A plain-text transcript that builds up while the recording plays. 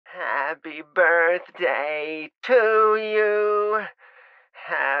Happy birthday to you.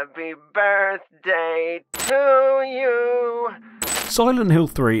 Happy birthday to you. Silent Hill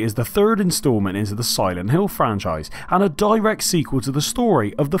 3 is the third installment into the Silent Hill franchise and a direct sequel to the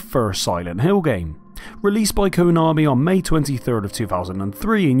story of the first Silent Hill game. Released by Konami on May 23rd of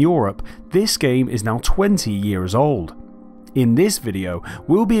 2003 in Europe, this game is now 20 years old. In this video,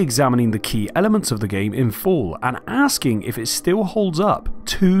 we'll be examining the key elements of the game in full and asking if it still holds up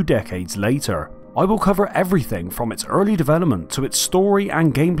 2 decades later. I will cover everything from its early development to its story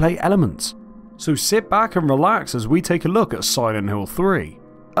and gameplay elements. So sit back and relax as we take a look at Silent Hill 3.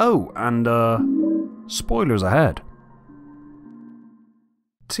 Oh, and spoilers ahead.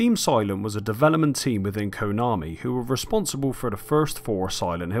 Team Silent was a development team within Konami who were responsible for the first 4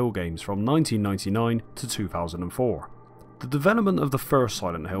 Silent Hill games from 1999 to 2004. The development of the first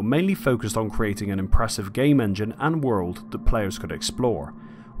Silent Hill mainly focused on creating an impressive game engine and world that players could explore,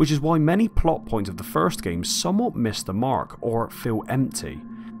 which is why many plot points of the first game somewhat miss the mark or feel empty.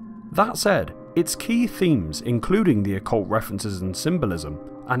 That said, its key themes, including the occult references and symbolism,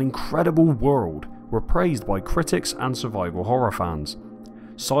 an incredible world, were praised by critics and survival horror fans.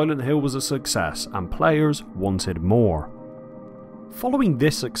 Silent Hill was a success and players wanted more. Following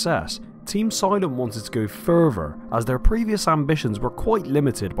this success, Team Silent wanted to go further as their previous ambitions were quite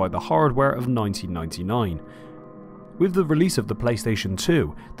limited by the hardware of 1999. With the release of the PlayStation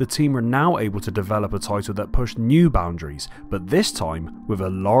 2, the team are now able to develop a title that pushed new boundaries, but this time with a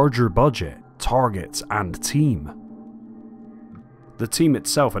larger budget, targets and team. The team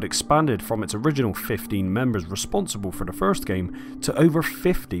itself had expanded from its original 15 members responsible for the first game to over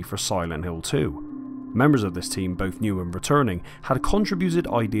 50 for Silent Hill 2. Members of this team, both new and returning, had contributed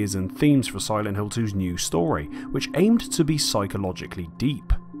ideas and themes for Silent Hill 2's new story, which aimed to be psychologically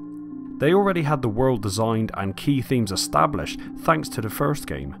deep. They already had the world designed and key themes established thanks to the first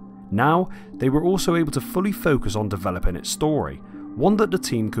game. Now, they were also able to fully focus on developing its story, one that the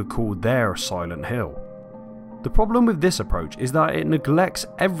team could call their Silent Hill. The problem with this approach is that it neglects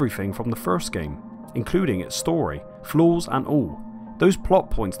everything from the first game, including its story, flaws and all. Those plot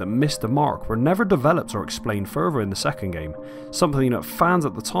points that missed the mark were never developed or explained further in the second game, something that fans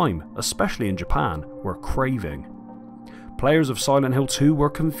at the time, especially in Japan, were craving. Players of Silent Hill 2 were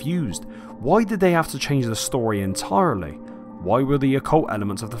confused. Why did they have to change the story entirely? Why were the occult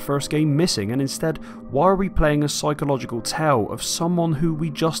elements of the first game missing, and instead, why are we playing a psychological tale of someone who we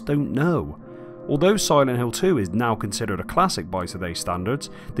just don't know? Although Silent Hill 2 is now considered a classic by today's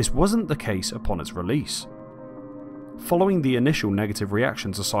standards, this wasn't the case upon its release. Following the initial negative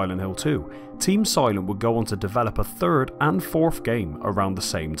reaction to Silent Hill 2, Team Silent would go on to develop a third and fourth game around the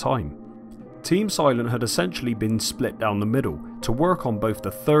same time. Team Silent had essentially been split down the middle to work on both the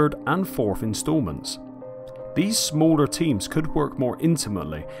third and fourth installments. These smaller teams could work more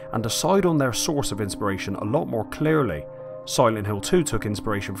intimately and decide on their source of inspiration a lot more clearly. Silent Hill 2 took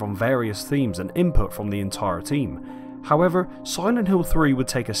inspiration from various themes and input from the entire team. However, Silent Hill 3 would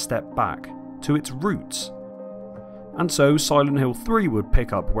take a step back, to its roots. And so Silent Hill 3 would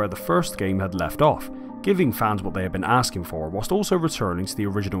pick up where the first game had left off, giving fans what they had been asking for whilst also returning to the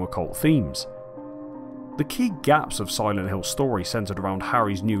original occult themes. The key gaps of Silent Hill's story centred around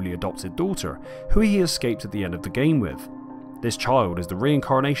Harry's newly adopted daughter, who he escaped at the end of the game with. This child is the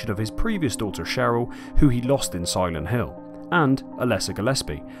reincarnation of his previous daughter Cheryl, who he lost in Silent Hill, and Alessa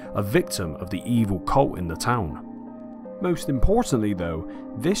Gillespie, a victim of the evil cult in the town. Most importantly though,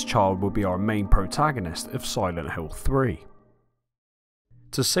 this child will be our main protagonist of Silent Hill 3.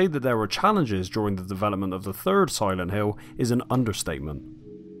 To say that there were challenges during the development of the third Silent Hill is an understatement.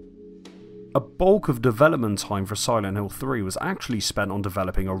 A bulk of development time for Silent Hill 3 was actually spent on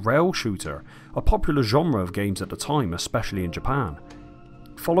developing a rail shooter, a popular genre of games at the time, especially in Japan.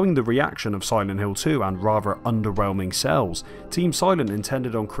 Following the reaction of Silent Hill 2 and rather underwhelming sales, Team Silent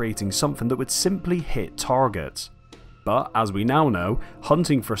intended on creating something that would simply hit targets. But as we now know,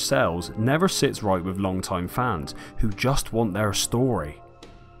 hunting for sales never sits right with long-time fans who just want their story.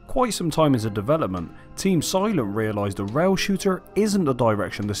 Quite some time into development, Team Silent realised a rail shooter isn't the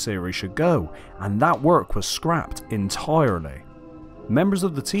direction the series should go, and that work was scrapped entirely. Members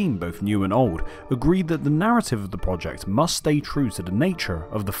of the team, both new and old, agreed that the narrative of the project must stay true to the nature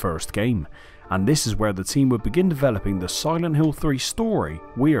of the first game, and this is where the team would begin developing the Silent Hill 3 story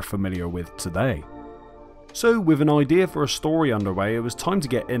we are familiar with today. So with an idea for a story underway, it was time to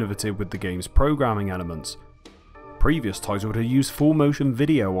get innovative with the game's programming elements. Previous titles had used full motion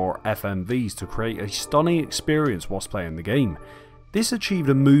video or FMVs to create a stunning experience whilst playing the game. This achieved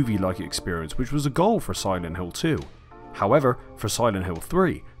a movie-like experience, which was a goal for Silent Hill 2. However, for Silent Hill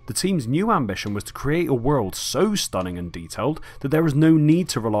 3, The team's new ambition was to create a world so stunning and detailed that there was no need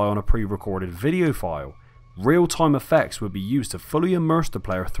to rely on a pre-recorded video file. Real-time effects would be used to fully immerse the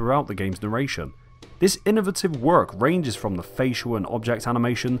player throughout the game's narration. This innovative work ranges from the facial and object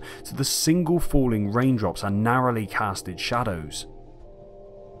animation to the single falling raindrops and narrowly casted shadows.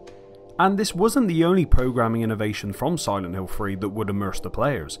 And this wasn't the only programming innovation from Silent Hill 3 that would immerse the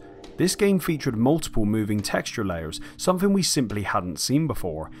players. This game featured multiple moving texture layers, something we simply hadn't seen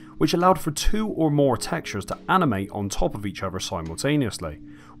before, which allowed for 2 or more textures to animate on top of each other simultaneously.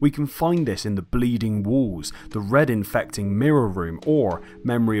 We can find this in the bleeding walls, the red infecting mirror room, or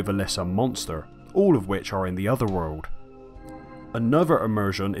Memory of Alyssa monster, all of which are in the Otherworld. Another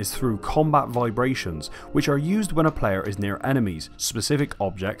immersion is through combat vibrations, which are used when a player is near enemies, specific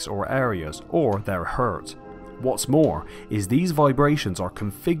objects or areas, or they're hurt. What's more is these vibrations are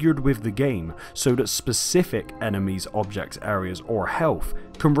configured with the game so that specific enemies, objects, areas or health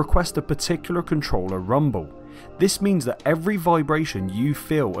can request a particular controller rumble. This means that every vibration you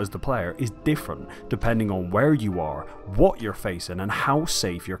feel as the player is different depending on where you are, what you're facing and how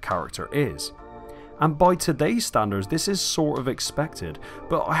safe your character is. And by today's standards this is sort of expected,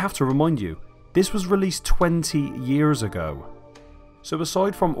 but I have to remind you, this was released 20 years ago. So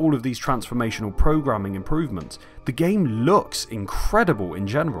aside from all of these transformational programming improvements, the game looks incredible in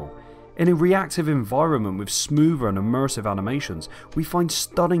general. In a reactive environment with smoother and immersive animations, we find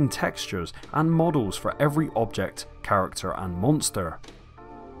stunning textures and models for every object, character and monster.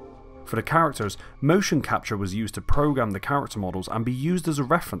 For the characters, motion capture was used to program the character models and be used as a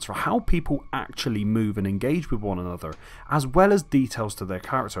reference for how people actually move and engage with one another, as well as details to their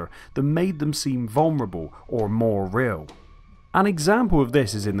character that made them seem vulnerable or more real. An example of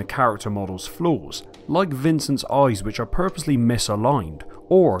this is in the character model's flaws, like Vincent's eyes which are purposely misaligned,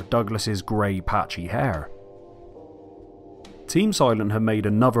 or Douglas's grey patchy hair. Team Silent have made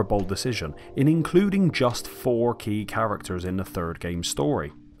another bold decision in including just 4 key characters in the third game's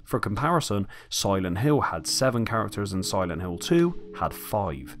story. For comparison, Silent Hill had 7 characters and Silent Hill 2 had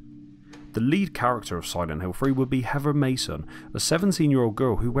 5. The lead character of Silent Hill 3 would be Heather Mason, a 17-year-old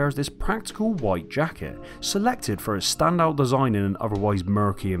girl who wears this practical white jacket, selected for its standout design in an otherwise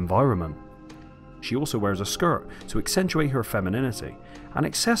murky environment. She also wears a skirt to accentuate her femininity, and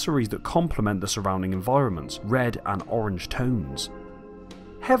accessories that complement the surrounding environments, red and orange tones.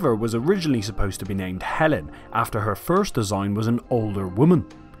 Heather was originally supposed to be named Helen after her first design was an older woman.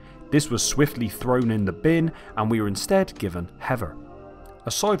 This was swiftly thrown in the bin and we were instead given Heather.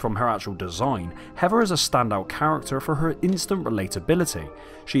 Aside from her actual design, Heather is a standout character for her instant relatability.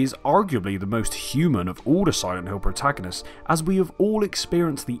 She is arguably the most human of all the Silent Hill protagonists, as we have all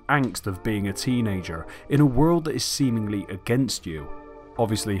experienced the angst of being a teenager in a world that is seemingly against you.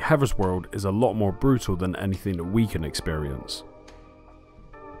 Obviously, Heather's world is a lot more brutal than anything that we can experience.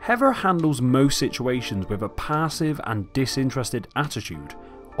 Heather handles most situations with a passive and disinterested attitude,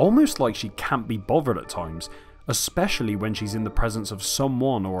 almost like she can't be bothered at times, especially when she's in the presence of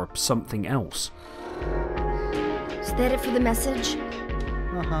someone or something else. Is that it for the message?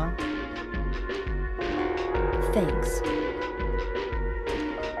 Uh-huh. Thanks.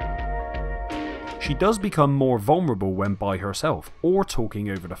 She does become more vulnerable when by herself or talking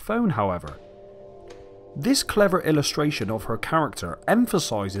over the phone, however. This clever illustration of her character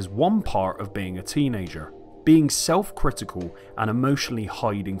emphasises one part of being a teenager, being self-critical and emotionally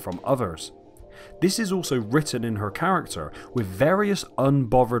hiding from others. This is also written in her character, with various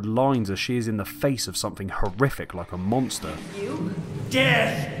unbothered lines as she is in the face of something horrific like a monster. You?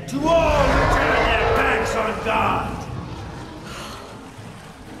 Death to all who turn their backs on God!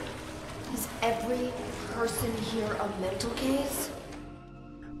 Is every person here a mental case?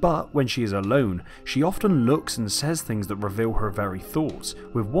 But when she is alone, she often looks and says things that reveal her very thoughts,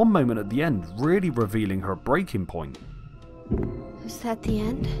 with one moment at the end really revealing her breaking point. Is that the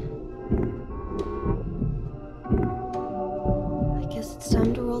end? I guess it's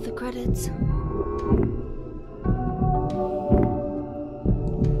time to roll the credits.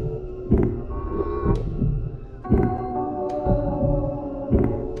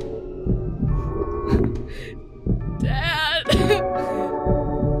 Dad!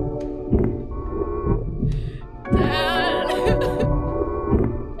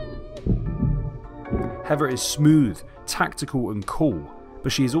 Heather is smooth, tactical and cool,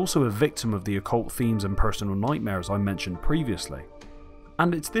 but she is also a victim of the occult themes and personal nightmares I mentioned previously.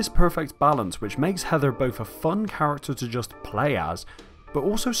 And it's this perfect balance which makes Heather both a fun character to just play as, but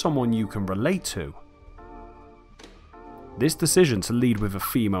also someone you can relate to. This decision to lead with a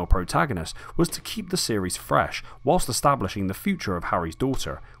female protagonist was to keep the series fresh, whilst establishing the future of Harry's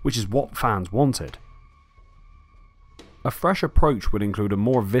daughter, which is what fans wanted. A fresh approach would include a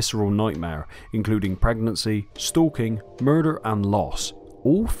more visceral nightmare, including pregnancy, stalking, murder and loss,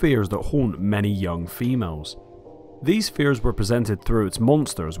 all fears that haunt many young females. These fears were presented through its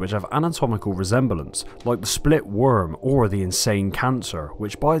monsters which have anatomical resemblance, like the split worm or the insane cancer,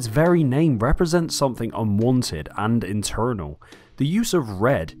 which by its very name represents something unwanted and internal. The use of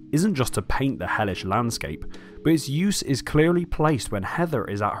red isn't just to paint the hellish landscape, but its use is clearly placed when Heather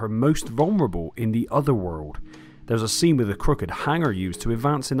is at her most vulnerable in the other world. There's a scene with a crooked hanger used to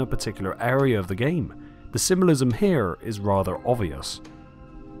advance in a particular area of the game. The symbolism here is rather obvious.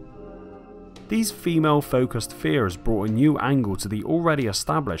 These female-focused fears brought a new angle to the already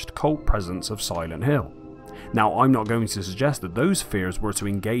established cult presence of Silent Hill. Now, I'm not going to suggest that those fears were to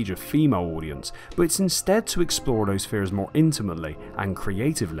engage a female audience, but it's instead to explore those fears more intimately and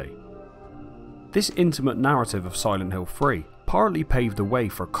creatively. This intimate narrative of Silent Hill 3 partly paved the way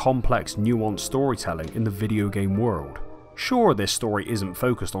for complex, nuanced storytelling in the video game world. Sure, this story isn't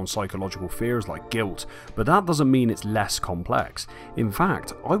focused on psychological fears like guilt, but that doesn't mean it's less complex. In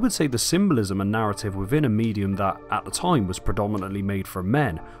fact, I would say the symbolism and narrative within a medium that, at the time, was predominantly made for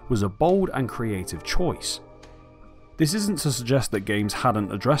men was a bold and creative choice. This isn't to suggest that games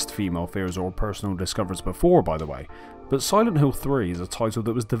hadn't addressed female fears or personal discoveries before, by the way, but Silent Hill 3 is a title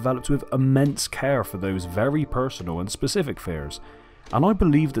that was developed with immense care for those very personal and specific fears, and I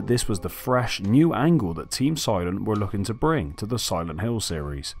believe that this was the fresh, new angle that Team Silent were looking to bring to the Silent Hill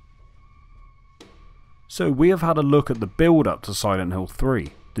series. So we have had a look at the build up to Silent Hill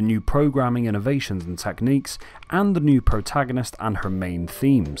 3, the new programming innovations and techniques, and the new protagonist and her main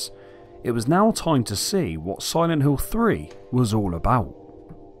themes. It was now time to see what Silent Hill 3 was all about.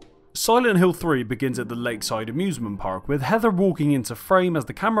 Silent Hill 3 begins at the Lakeside Amusement Park with Heather walking into frame as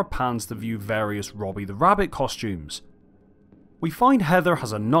the camera pans to view various Robbie the Rabbit costumes. We find Heather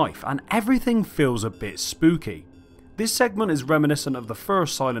has a knife and everything feels a bit spooky. This segment is reminiscent of the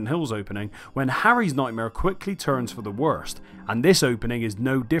first Silent Hills opening when Harry's nightmare quickly turns for the worst, and this opening is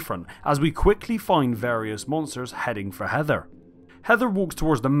no different as we quickly find various monsters heading for Heather. Heather walks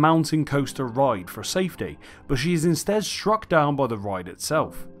towards the mountain coaster ride for safety, but she is instead struck down by the ride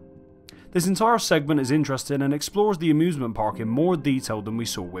itself. This entire segment is interesting and explores the amusement park in more detail than we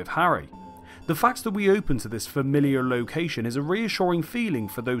saw with Harry. The fact that we open to this familiar location is a reassuring feeling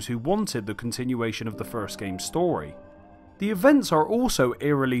for those who wanted the continuation of the first game's story. The events are also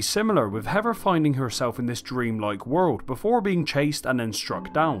eerily similar, with Heather finding herself in this dreamlike world before being chased and then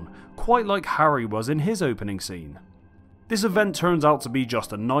struck down, quite like Harry was in his opening scene. This event turns out to be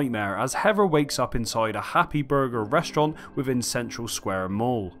just a nightmare as Heather wakes up inside a Happy Burger restaurant within Central Square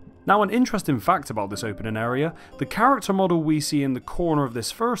Mall. Now, an interesting fact about this opening area, the character model we see in the corner of this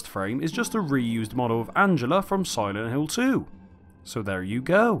first frame is just a reused model of Angela from Silent Hill 2. So there you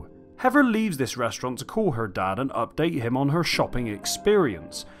go. Heather leaves this restaurant to call her dad and update him on her shopping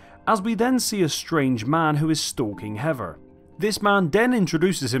experience, as we then see a strange man who is stalking Heather. This man then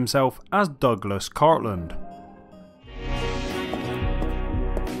introduces himself as Douglas Cartland.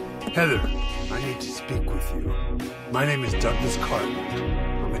 Heather, I need to speak with you. My name is Douglas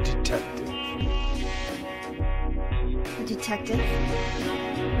Cartland. I'm a detective. A detective?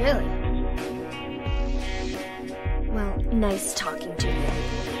 Really? Well, nice talking to you.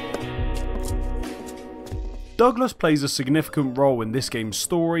 Douglas plays a significant role in this game's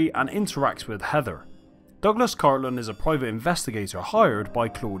story and interacts with Heather. Douglas Cartland is a private investigator hired by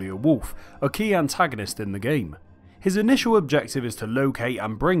Claudia Wolf, a key antagonist in the game. His initial objective is to locate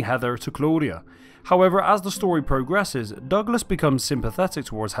and bring Heather to Claudia. However, as the story progresses, Douglas becomes sympathetic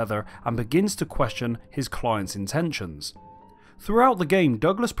towards Heather and begins to question his client's intentions. Throughout the game,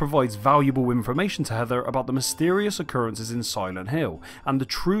 Douglas provides valuable information to Heather about the mysterious occurrences in Silent Hill and the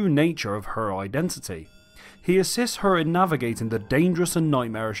true nature of her identity. He assists her in navigating the dangerous and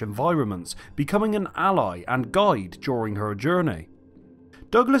nightmarish environments, becoming an ally and guide during her journey.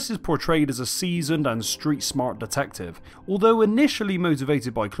 Douglas is portrayed as a seasoned and street-smart detective. Although initially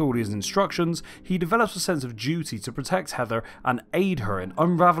motivated by Claudia's instructions, he develops a sense of duty to protect Heather and aid her in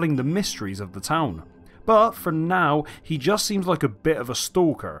unravelling the mysteries of the town. But for now, he just seems like a bit of a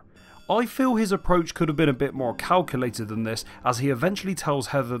stalker. I feel his approach could have been a bit more calculated than this, as he eventually tells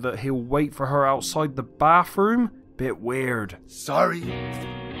Heather that he'll wait for her outside the bathroom. Bit weird. Sorry.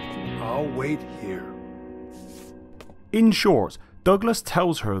 I'll wait here. In short, Douglas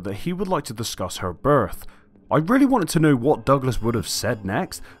tells her that he would like to discuss her birth. I really wanted to know what Douglas would have said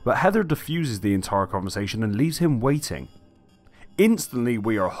next, but Heather diffuses the entire conversation and leaves him waiting. Instantly,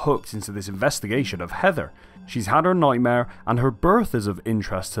 we are hooked into this investigation of Heather. She's had her nightmare, and her birth is of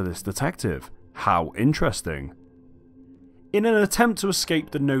interest to this detective. How interesting. In an attempt to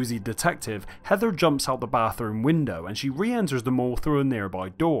escape the nosy detective, Heather jumps out the bathroom window and she re-enters the mall through a nearby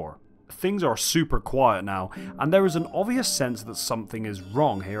door. Things are super quiet now, and there is an obvious sense that something is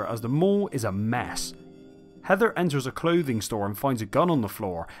wrong here as the mall is a mess. Heather enters a clothing store and finds a gun on the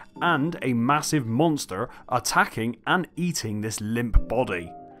floor, and a massive monster attacking and eating this limp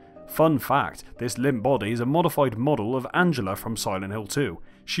body. Fun fact, this limp body is a modified model of Angela from Silent Hill 2.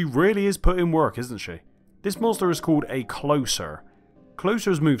 She really is put in work, isn't she? This monster is called a closer.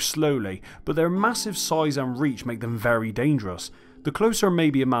 Closers move slowly, but their massive size and reach make them very dangerous. The closer may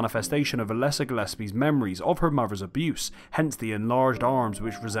be a manifestation of Alessa Gillespie's memories of her mother's abuse, hence the enlarged arms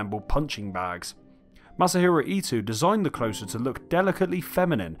which resemble punching bags. Masahiro Ito designed the closer to look delicately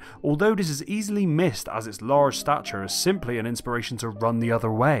feminine, although this is easily missed as its large stature is simply an inspiration to run the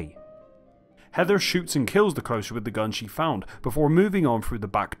other way. Heather shoots and kills the closer with the gun she found before moving on through the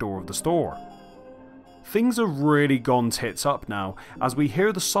back door of the store. Things have really gone tits up now as we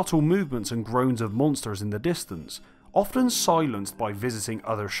hear the subtle movements and groans of monsters in the distance, often silenced by visiting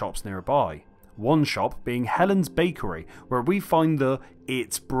other shops nearby. One shop being Helen's Bakery, where we find the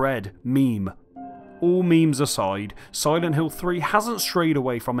 "It's bread" meme. All memes aside, Silent Hill 3 hasn't strayed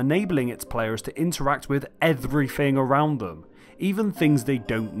away from enabling its players to interact with everything around them, even things they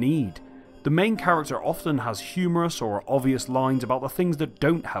don't need. The main character often has humorous or obvious lines about the things that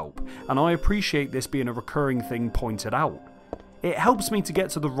don't help, and I appreciate this being a recurring thing pointed out. It helps me to get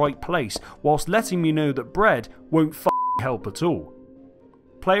to the right place, whilst letting me know that bread won't help at all.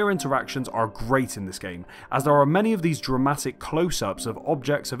 Player interactions are great in this game, as there are many of these dramatic close-ups of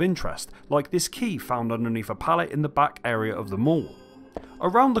objects of interest, like this key found underneath a pallet in the back area of the mall.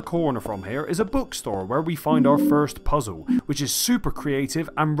 Around the corner from here is a bookstore where we find our first puzzle, which is super creative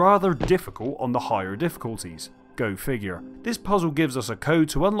and rather difficult on the higher difficulties. Go figure. This puzzle gives us a code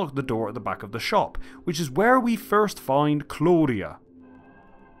to unlock the door at the back of the shop, which is where we first find Claudia.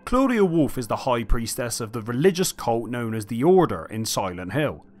 Claudia Wolf is the high priestess of the religious cult known as the Order in Silent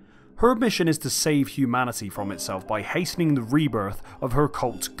Hill. Her mission is to save humanity from itself by hastening the rebirth of her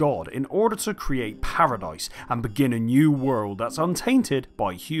cult's god in order to create paradise and begin a new world that's untainted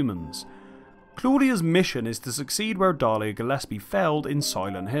by humans. Claudia's mission is to succeed where Dahlia Gillespie failed in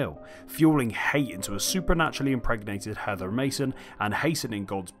Silent Hill, fueling hate into a supernaturally impregnated Heather Mason and hastening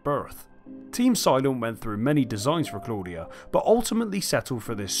God's birth. Team Silent went through many designs for Claudia, but ultimately settled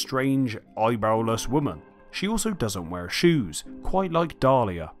for this strange, eyebrowless woman. She also doesn't wear shoes, quite like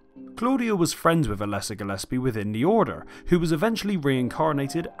Dahlia. Claudia was friends with Alessa Gillespie within the Order, who was eventually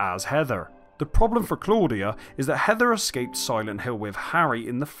reincarnated as Heather. The problem for Claudia is that Heather escaped Silent Hill with Harry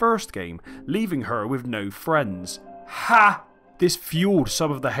in the first game, leaving her with no friends. Ha! This fueled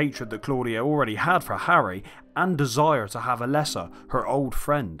some of the hatred that Claudia already had for Harry and desire to have Alessa, her old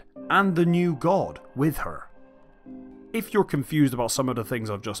friend, and the new god with her. If you're confused about some of the things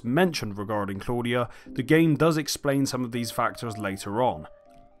I've just mentioned regarding Claudia, the game does explain some of these factors later on.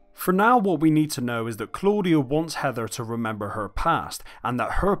 For now, what we need to know is that Claudia wants Heather to remember her past and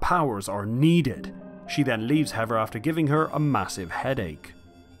that her powers are needed. She then leaves Heather after giving her a massive headache.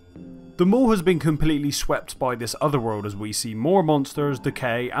 The mall has been completely swept by this otherworld as we see more monsters,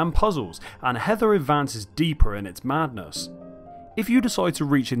 decay and puzzles, and Heather advances deeper in its madness. If you decide to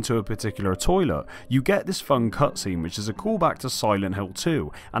reach into a particular toilet, you get this fun cutscene which is a callback to Silent Hill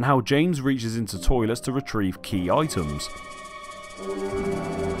 2 and how James reaches into toilets to retrieve key items.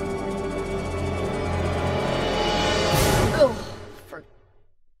 Oh,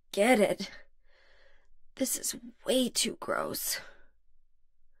 forget it. This is way too gross.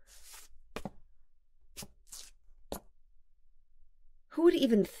 Who would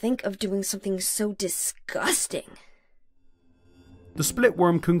even think of doing something so disgusting? The split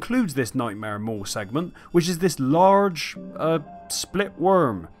worm concludes this Nightmare Mall segment, which is this large, split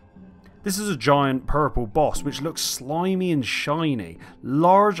worm. This is a giant purple boss which looks slimy and shiny,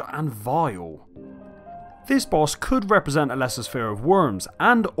 large and vile. This boss could represent Alessa's fear of worms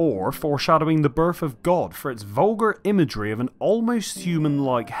and or foreshadowing the birth of God for its vulgar imagery of an almost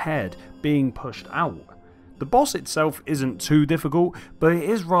human-like head being pushed out. The boss itself isn't too difficult, but it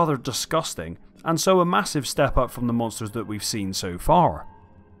is rather disgusting, and so a massive step up from the monsters that we've seen so far.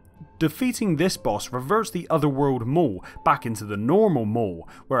 Defeating this boss reverts the Otherworld Mall back into the normal mall,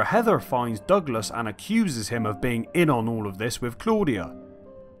 where Heather finds Douglas and accuses him of being in on all of this with Claudia.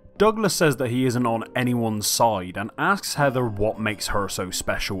 Douglas says that he isn't on anyone's side and asks Heather what makes her so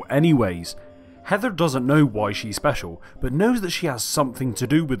special anyways. Heather doesn't know why she's special, but knows that she has something to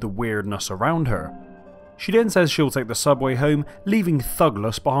do with the weirdness around her. She then says she'll take the subway home, leaving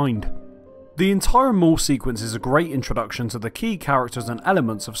Douglas behind. The entire mall sequence is a great introduction to the key characters and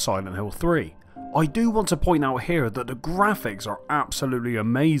elements of Silent Hill 3. I do want to point out here that the graphics are absolutely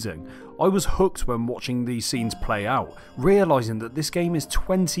amazing. I was hooked when watching these scenes play out, realising that this game is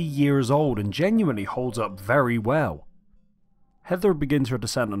 20 years old and genuinely holds up very well. Heather begins her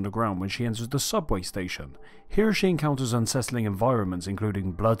descent underground when she enters the subway station. Here she encounters unsettling environments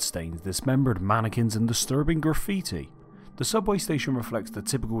including bloodstains, dismembered mannequins and disturbing graffiti. The subway station reflects the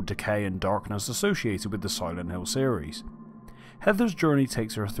typical decay and darkness associated with the Silent Hill series. Heather's journey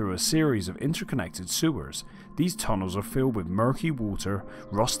takes her through a series of interconnected sewers. These tunnels are filled with murky water,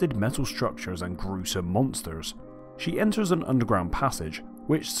 rusted metal structures and gruesome monsters. She enters an underground passage,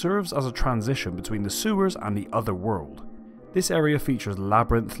 which serves as a transition between the sewers and the other world. This area features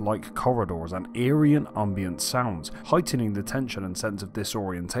labyrinth-like corridors and eerie and ambient sounds, heightening the tension and sense of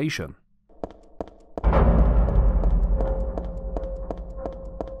disorientation.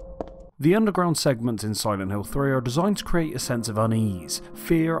 The underground segments in Silent Hill 3 are designed to create a sense of unease,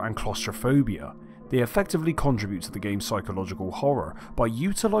 fear and claustrophobia. They effectively contribute to the game's psychological horror by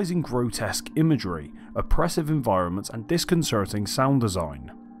utilising grotesque imagery, oppressive environments and disconcerting sound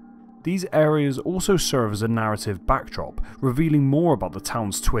design. These areas also serve as a narrative backdrop, revealing more about the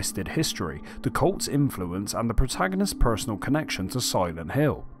town's twisted history, the cult's influence and the protagonist's personal connection to Silent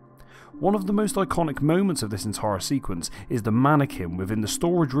Hill. One of the most iconic moments of this entire sequence is the mannequin within the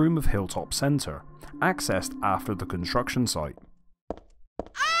storage room of Hilltop Center, accessed after the construction site.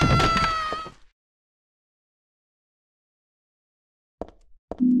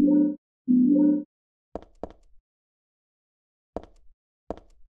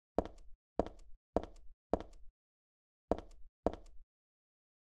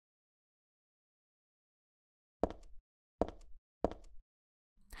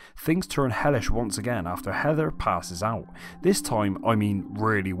 Things turn hellish once again after Heather passes out. This time, I mean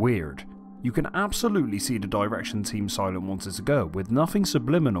really weird. You can absolutely see the direction Team Silent wanted to go, with nothing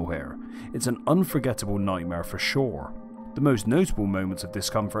subliminal here. It's an unforgettable nightmare for sure. The most notable moment of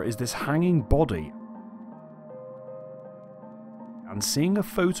discomfort is this hanging body and seeing a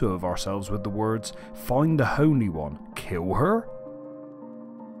photo of ourselves with the words, "Find the Holy One, kill her?"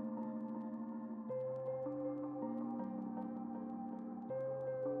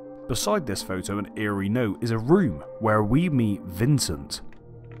 Beside this photo and eerie note is a room where we meet Vincent.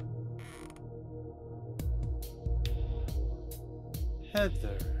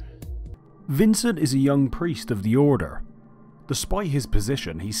 Heather. Vincent is a young priest of the Order. Despite his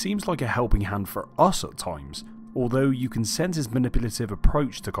position, he seems like a helping hand for us at times, although you can sense his manipulative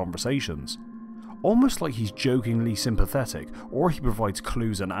approach to conversations. Almost like he's jokingly sympathetic, or he provides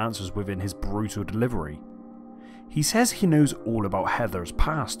clues and answers within his brutal delivery. He says he knows all about Heather's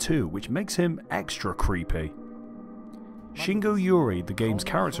past too, which makes him extra creepy. Shingo Yuri, the game's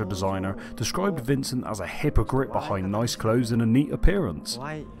character designer, described Vincent as a hypocrite behind nice clothes and a neat appearance.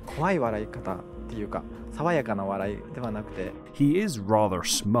 He is rather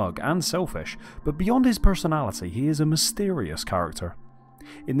smug and selfish, but beyond his personality, he is a mysterious character.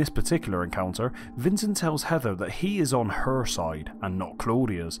 In this particular encounter, Vincent tells Heather that he is on her side and not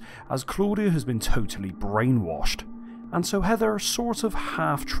Claudia's, as Claudia has been totally brainwashed, and so Heather sort of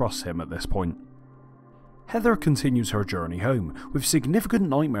half trusts him at this point. Heather continues her journey home, with significant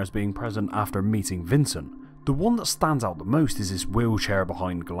nightmares being present after meeting Vincent. The one that stands out the most is his wheelchair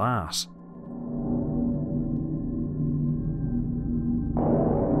behind glass.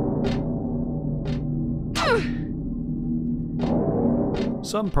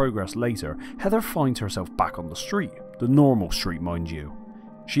 Some progress later, Heather finds herself back on the street, the normal street mind you.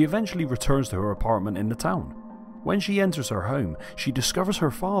 She eventually returns to her apartment in the town. When she enters her home, she discovers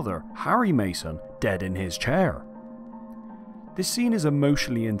her father, Harry Mason, dead in his chair. This scene is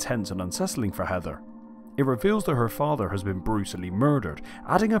emotionally intense and unsettling for Heather. It reveals that her father has been brutally murdered,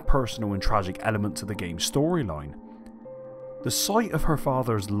 adding a personal and tragic element to the game's storyline. The sight of her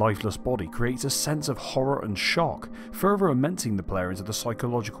father's lifeless body creates a sense of horror and shock, further immersing the player into the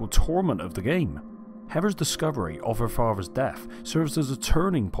psychological torment of the game. Heather's discovery of her father's death serves as a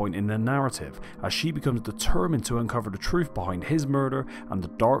turning point in the narrative, as she becomes determined to uncover the truth behind his murder and the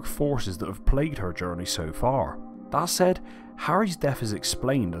dark forces that have plagued her journey so far. That said, Harry's death is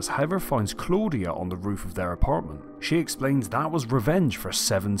explained as Heather finds Claudia on the roof of their apartment. She explains that was revenge for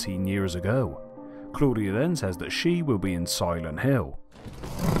 17 years ago. Claudia then says that she will be in Silent Hill.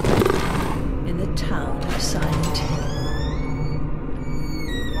 In the town of Silent Hill.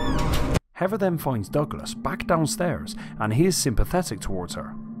 Heather then finds Douglas back downstairs and he is sympathetic towards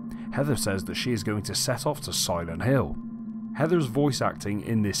her. Heather says that she is going to set off to Silent Hill. Heather's voice acting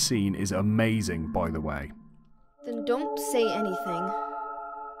in this scene is amazing, by the way. Then don't say anything.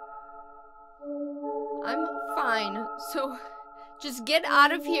 I'm fine, so Just get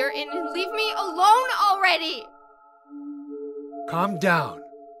out of here and leave me alone already! Calm down.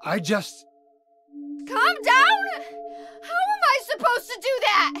 Calm down? How am I supposed to do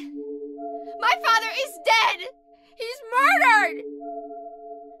that? My father is dead! He's murdered!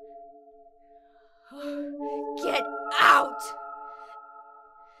 Get out!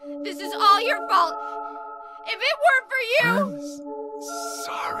 This is all your fault! If it weren't for you... I'm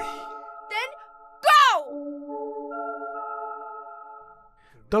sorry. Then go!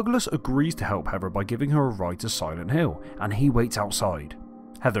 Douglas agrees to help Heather by giving her a ride to Silent Hill, and he waits outside.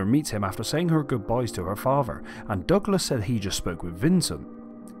 Heather meets him after saying her goodbyes to her father, and Douglas said he just spoke with Vincent.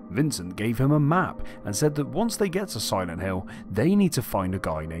 Vincent gave him a map and said that once they get to Silent Hill, they need to find a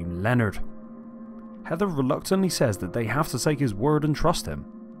guy named Leonard. Heather reluctantly says that they have to take his word and trust him.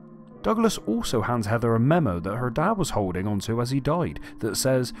 Douglas also hands Heather a memo that her dad was holding onto as he died that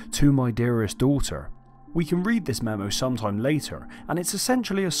says, "To my dearest daughter." We can read this memo sometime later, and it's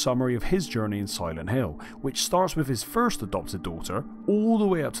essentially a summary of his journey in Silent Hill, which starts with his first adopted daughter, all the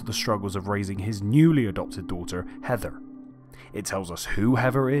way up to the struggles of raising his newly adopted daughter, Heather. It tells us who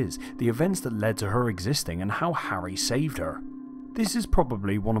Heather is, the events that led to her existing, and how Harry saved her. This is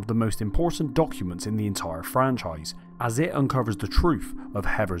probably one of the most important documents in the entire franchise, as it uncovers the truth of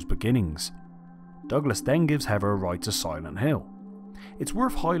Heather's beginnings. Douglas then gives Heather a ride to Silent Hill. It's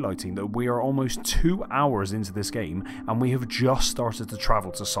worth highlighting that we are almost 2 hours into this game and we have just started to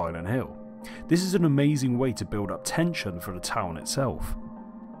travel to Silent Hill. This is an amazing way to build up tension for the town itself.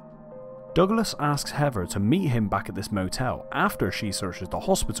 Douglas asks Heather to meet him back at this motel after she searches the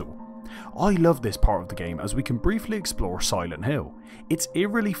hospital. I love this part of the game as we can briefly explore Silent Hill. It's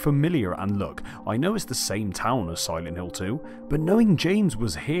eerily familiar, and look, I know it's the same town as Silent Hill 2, but knowing James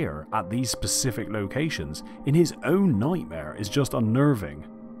was here at these specific locations in his own nightmare is just unnerving.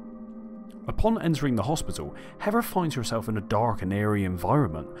 Upon entering the hospital, Heather finds herself in a dark and eerie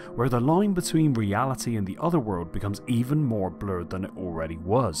environment where the line between reality and the other world becomes even more blurred than it already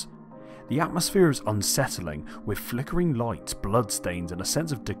was. The atmosphere is unsettling, with flickering lights, bloodstains, and a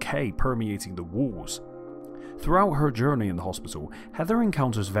sense of decay permeating the walls. Throughout her journey in the hospital, Heather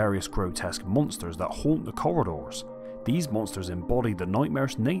encounters various grotesque monsters that haunt the corridors. These monsters embody the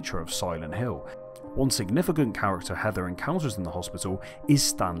nightmarish nature of Silent Hill. One significant character Heather encounters in the hospital is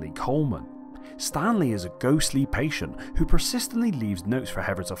Stanley Coleman. Stanley is a ghostly patient who persistently leaves notes for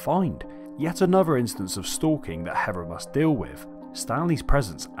Heather to find, yet another instance of stalking that Heather must deal with. Stanley's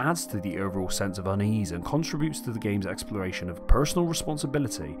presence adds to the overall sense of unease and contributes to the game's exploration of personal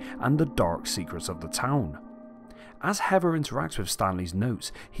responsibility and the dark secrets of the town. As Heather interacts with Stanley's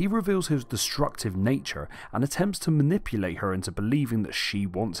notes, he reveals his destructive nature and attempts to manipulate her into believing that she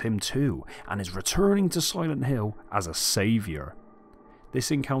wants him too, and is returning to Silent Hill as a saviour.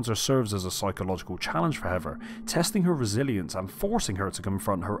 This encounter serves as a psychological challenge for Heather, testing her resilience and forcing her to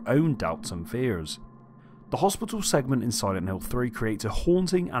confront her own doubts and fears. The hospital segment in Silent Hill 3 creates a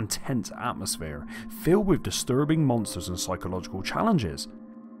haunting and tense atmosphere, filled with disturbing monsters and psychological challenges.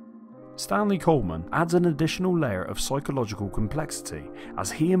 Stanley Coleman adds an additional layer of psychological complexity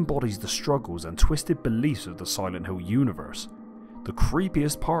as he embodies the struggles and twisted beliefs of the Silent Hill universe. The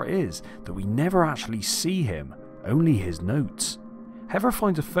creepiest part is that we never actually see him, only his notes. Heather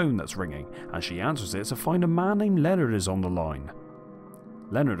finds a phone that's ringing, and she answers it to find a man named Leonard is on the line.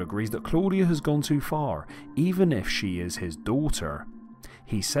 Leonard agrees that Claudia has gone too far, even if she is his daughter.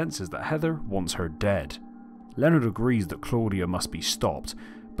 He senses that Heather wants her dead. Leonard agrees that Claudia must be stopped,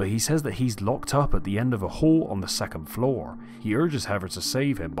 but he says that he's locked up at the end of a hall on the second floor. He urges Heather to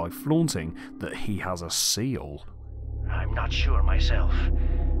save him by flaunting that he has a seal. I'm not sure myself,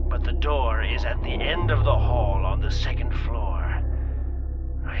 but the door is at the end of the hall on the second floor.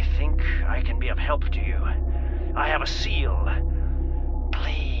 I think I can be of help to you. I have a seal.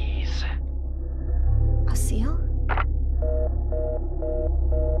 Please. A seal?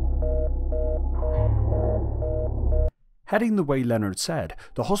 Heading the way Leonard said,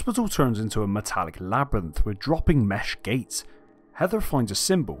 the hospital turns into a metallic labyrinth with dropping mesh gates. Heather finds a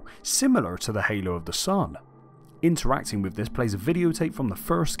symbol similar to the halo of the sun. Interacting with this plays a videotape from the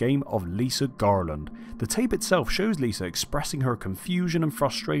first game of Lisa Garland. The tape itself shows Lisa expressing her confusion and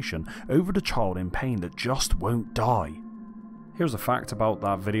frustration over the child in pain that just won't die. Here's a fact about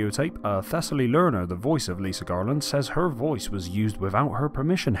that videotape. Thessaly Lerner, the voice of Lisa Garland, says her voice was used without her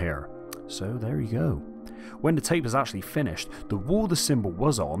permission here. So there you go. When the tape is actually finished, the wall the symbol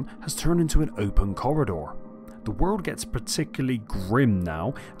was on has turned into an open corridor. The world gets particularly grim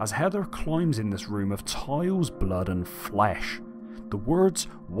now as Heather climbs in this room of tiles, blood and flesh. The words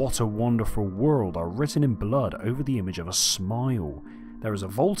 "What a wonderful world" are written in blood over the image of a smile. There is a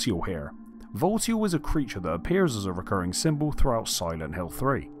voltio here. Voltio is a creature that appears as a recurring symbol throughout Silent Hill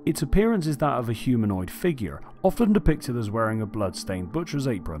 3. Its appearance is that of a humanoid figure, often depicted as wearing a blood-stained butcher's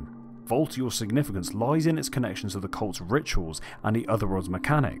apron. Voltio's significance lies in its connection to the cult's rituals and the Otherworld's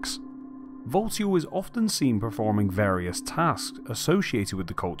mechanics. Voltio is often seen performing various tasks associated with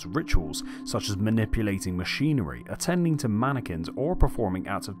the cult's rituals, such as manipulating machinery, attending to mannequins, or performing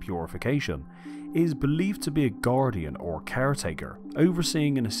acts of purification. It is believed to be a guardian or caretaker,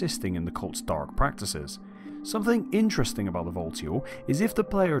 overseeing and assisting in the cult's dark practices. Something interesting about the Voltio is if the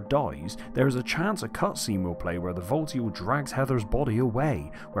player dies, there is a chance a cutscene will play where the Voltio drags Heather's body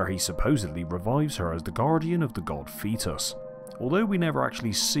away, where he supposedly revives her as the guardian of the god Fetus, although we never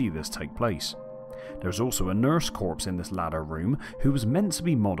actually see this take place. There's also a nurse corpse in this latter room who was meant to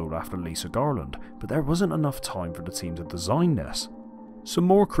be modelled after Lisa Garland, but there wasn't enough time for the team to design this. Some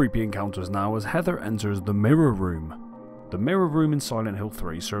more creepy encounters now as Heather enters the Mirror Room. The Mirror Room in Silent Hill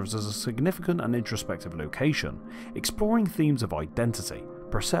 3 serves as a significant and introspective location, exploring themes of identity,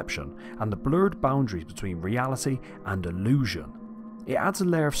 perception, and the blurred boundaries between reality and illusion. It adds a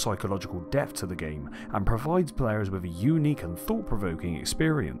layer of psychological depth to the game and provides players with a unique and thought-provoking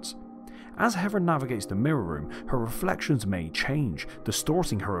experience. As Heather navigates the Mirror Room, her reflections may change,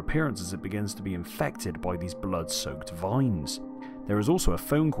 distorting her appearance as it begins to be infected by these blood-soaked vines. There is also a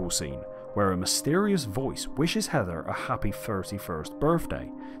phone call scene, where a mysterious voice wishes Heather a happy 31st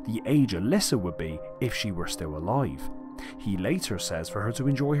birthday, the age Alyssa would be if she were still alive. He later says for her to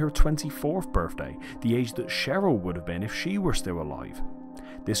enjoy her 24th birthday, the age that Cheryl would have been if she were still alive.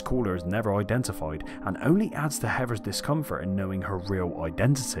 This caller is never identified and only adds to Heather's discomfort in knowing her real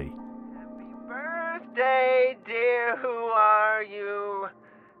identity. Happy birthday, dear, who are you?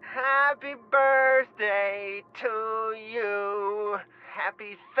 Happy birthday to you.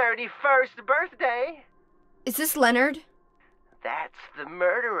 Happy 31st birthday. Is this Leonard? That's the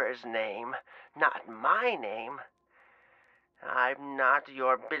murderer's name, not my name. I'm not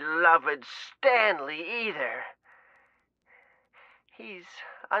your beloved Stanley either. He's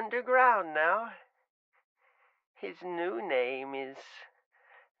underground now. His new name is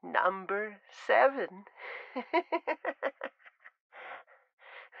Number 7.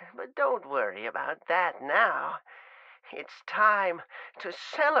 But don't worry about that now. It's time to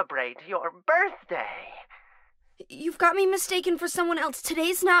celebrate your birthday. You've got me mistaken for someone else.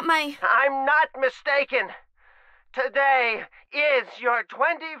 Today's not my... I'm not mistaken. Today is your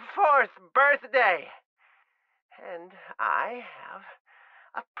 24th birthday. And I have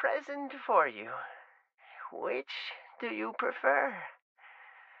a present for you. Which do you prefer?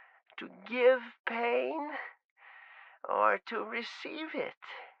 To give pain or to receive it?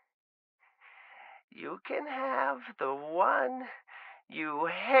 You can have the one you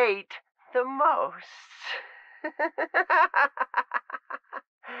hate the most.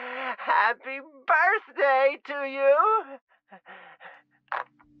 Happy birthday to you!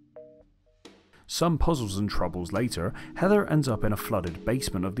 Some puzzles and troubles later, Heather ends up in a flooded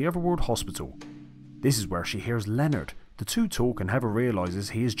basement of the Otherworld Hospital. This is where she hears Leonard. The two talk and Heather realises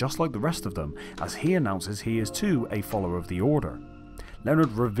he is just like the rest of them, as he announces he is too a follower of the Order.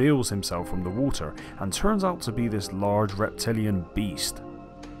 Leonard reveals himself from the water and turns out to be this large reptilian beast.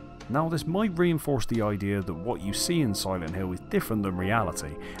 Now this might reinforce the idea that what you see in Silent Hill is different than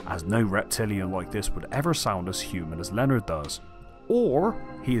reality, as no reptilian like this would ever sound as human as Leonard does. Or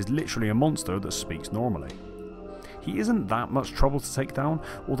he is literally a monster that speaks normally. He isn't that much trouble to take down,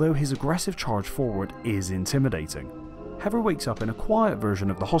 although his aggressive charge forward is intimidating. Heather wakes up in a quiet version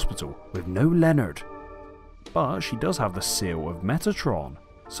of the hospital with no Leonard. But she does have the seal of Metatron.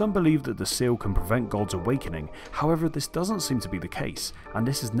 Some believe that the seal can prevent God's awakening, however this doesn't seem to be the case, and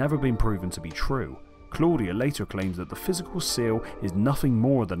this has never been proven to be true. Claudia later claims that the physical seal is nothing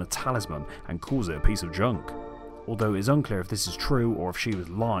more than a talisman and calls it a piece of junk, although it is unclear if this is true or if she was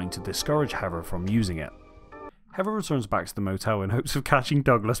lying to discourage Heather from using it. Heather returns back to the motel in hopes of catching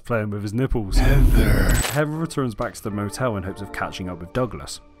Douglas playing with his nipples. Heather returns back to the motel in hopes of catching up with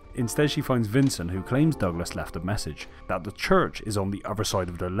Douglas. Instead she finds Vincent, who claims Douglas left a message, that the church is on the other side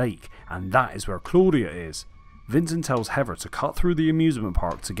of the lake, and that is where Claudia is. Vincent tells Heather to cut through the amusement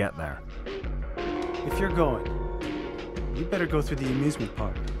park to get there. If you're going, you better go through the amusement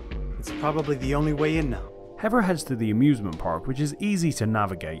park. It's probably the only way in now. Heather heads to the amusement park, which is easy to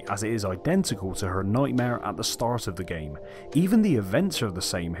navigate as it is identical to her nightmare at the start of the game. Even the events are the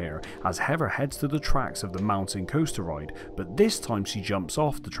same here, as Heather heads to the tracks of the mountain coaster ride, but this time she jumps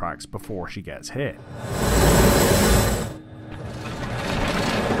off the tracks before she gets hit.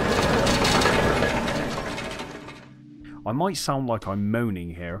 I might sound like I'm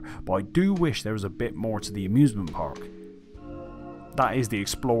moaning here, but I do wish there was a bit more to the amusement park. That is the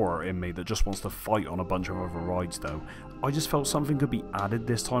explorer in me that just wants to fight on a bunch of other rides though. I just felt something could be added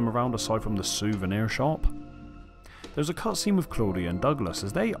this time around aside from the souvenir shop. There's a cutscene with Claudia and Douglas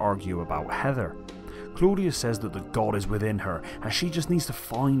as they argue about Heather. Claudia says that the god is within her and she just needs to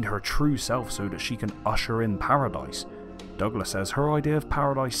find her true self so that she can usher in paradise. Douglas says her idea of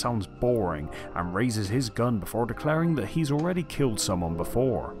paradise sounds boring and raises his gun before declaring that he's already killed someone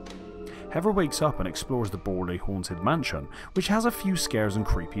before. Heather wakes up and explores the Borley haunted mansion, which has a few scares and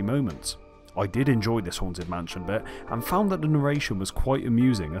creepy moments. I did enjoy this haunted mansion bit and found that the narration was quite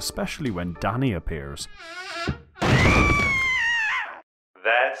amusing, especially when Danny appears.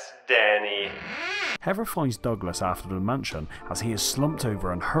 That's Danny. Heather finds Douglas after the mansion as he is slumped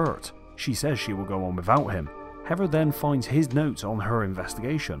over and hurt. She says she will go on without him. Heather then finds his notes on her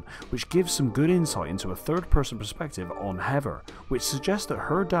investigation, which gives some good insight into a third-person perspective on Heather, which suggests that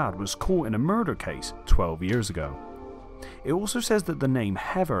her dad was caught in a murder case 12 years ago. It also says that the name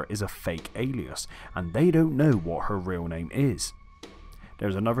Heather is a fake alias, and they don't know what her real name is.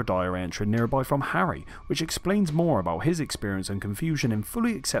 There's another diary entry nearby from Harry, which explains more about his experience and confusion in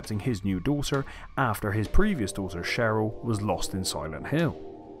fully accepting his new daughter after his previous daughter Cheryl was lost in Silent Hill.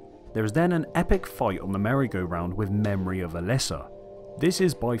 There is then an epic fight on the merry-go-round with Memory of Alyssa. This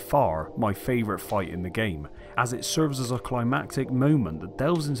is by far my favourite fight in the game, as it serves as a climactic moment that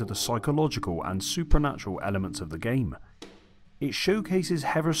delves into the psychological and supernatural elements of the game. It showcases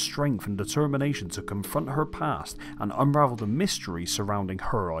Heather's strength and determination to confront her past and unravel the mystery surrounding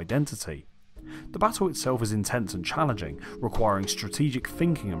her identity. The battle itself is intense and challenging, requiring strategic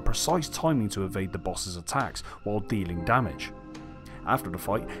thinking and precise timing to evade the boss's attacks while dealing damage. After the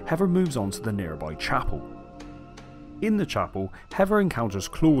fight, Heather moves on to the nearby chapel. In the chapel, Heather encounters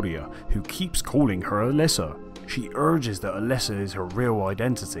Claudia, who keeps calling her Alyssa. She urges that Alyssa is her real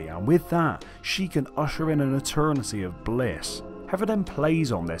identity, and with that, she can usher in an eternity of bliss. Heather then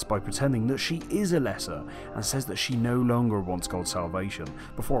plays on this by pretending that she is Alyssa and says that she no longer wants God's salvation,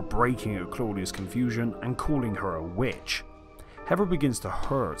 before breaking at Claudia's confusion and calling her a witch. Heather begins to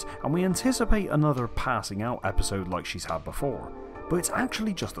hurt, and we anticipate another passing out episode like she's had before, but it's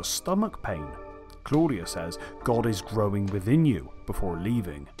actually just a stomach pain. Claudia says God is growing within you before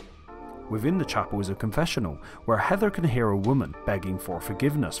leaving. Within the chapel is a confessional, where Heather can hear a woman begging for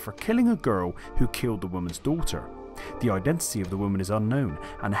forgiveness for killing a girl who killed the woman's daughter. The identity of the woman is unknown,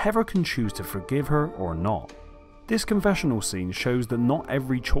 and Heather can choose to forgive her or not. This confessional scene shows that not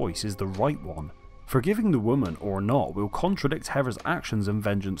every choice is the right one. Forgiving the woman or not will contradict Heather's actions and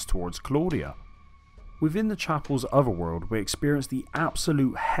vengeance towards Claudia. Within the chapel's otherworld, we experience the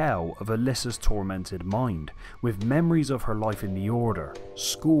absolute hell of Alyssa's tormented mind, with memories of her life in the Order,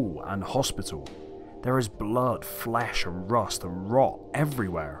 school and hospital. There is blood, flesh and rust and rot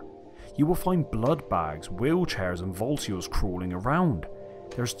everywhere. You will find blood bags, wheelchairs and voltules crawling around.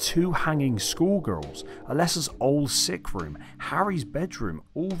 There's 2 hanging schoolgirls, Alyssa's old sick room, Harry's bedroom,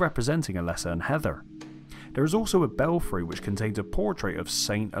 all representing Alyssa and Heather. There is also a belfry which contains a portrait of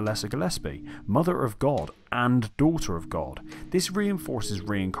Saint Alyssa Gillespie, Mother of God and Daughter of God. This reinforces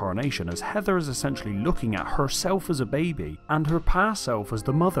reincarnation, as Heather is essentially looking at herself as a baby and her past self as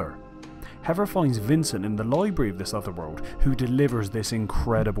the mother. Heather finds Vincent in the library of this otherworld, who delivers this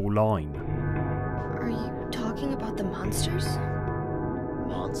incredible line. Are you talking about the monsters?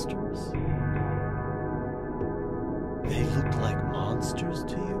 Monsters? They look like monsters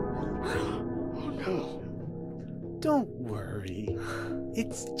to you? Oh no. Don't worry.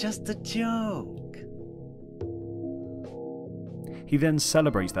 It's just a joke. He then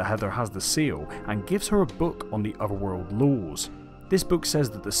celebrates that Heather has the seal and gives her a book on the otherworld laws. This book says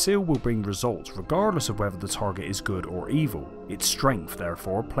that the seal will bring results regardless of whether the target is good or evil. Its strength,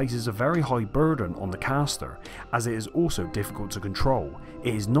 therefore, places a very high burden on the caster, as it is also difficult to control.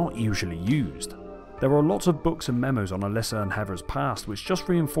 It is not usually used. There are lots of books and memos on Alyssa and Heather's past which just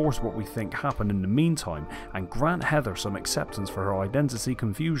reinforce what we think happened in the meantime and grant Heather some acceptance for her identity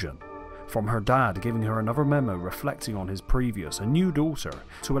confusion. From her dad giving her another memo reflecting on his previous and new daughter,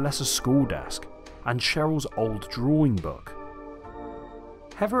 to Alyssa's school desk, and Cheryl's old drawing book.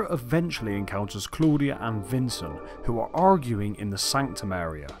 Heather eventually encounters Claudia and Vincent, who are arguing in the sanctum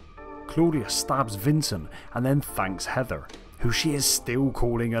area. Claudia stabs Vincent and then thanks Heather, who she is still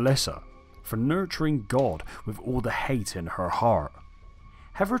calling Alyssa, for nurturing God with all the hate in her heart.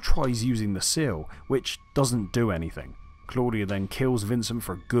 Heather tries using the seal, which doesn't do anything. Claudia then kills Vincent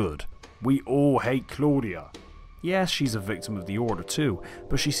for good. We all hate Claudia. Yes, she's a victim of the Order too,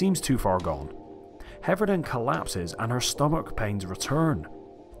 but she seems too far gone. Heather then collapses and her stomach pains return.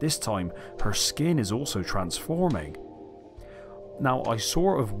 This time, her skin is also transforming. Now, I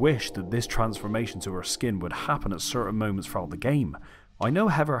sort of wish that this transformation to her skin would happen at certain moments throughout the game. I know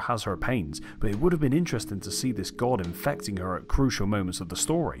Heather has her pains, but it would have been interesting to see this god infecting her at crucial moments of the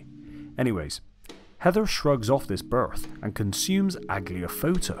story. Anyways, Heather shrugs off this birth and consumes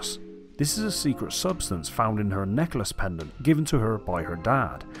Agliofotos. This is a secret substance found in her necklace pendant given to her by her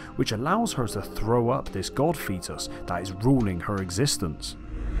dad, which allows her to throw up this god fetus that is ruling her existence.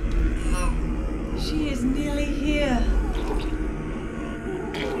 She is nearly here.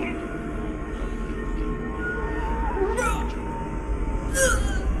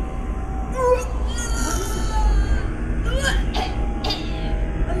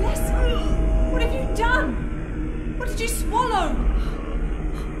 Alessa, what have you done? What did you swallow?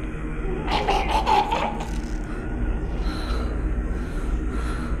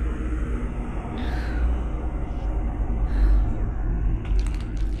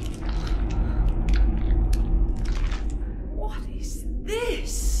 What is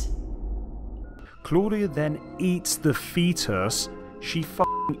this? Claudia then eats the fetus. She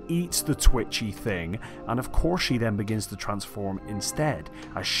eats the twitchy thing, and of course she then begins to transform instead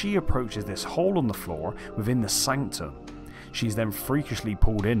as she approaches this hole on the floor within the sanctum. She's then freakishly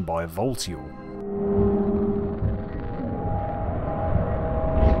pulled in by a Voltiol.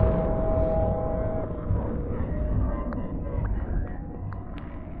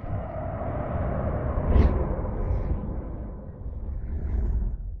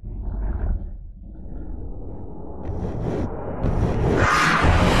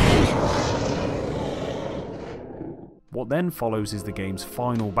 What then follows is the game's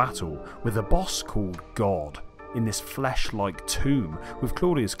final battle with a boss called God in this flesh-like tomb with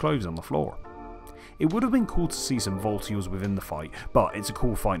Claudia's clothes on the floor. It would have been cool to see some Voltiols within the fight, but it's a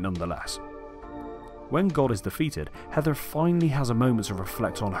cool fight nonetheless. When God is defeated, Heather finally has a moment to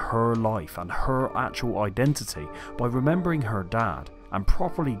reflect on her life and her actual identity by remembering her dad and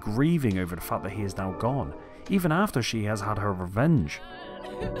properly grieving over the fact that he is now gone, even after she has had her revenge.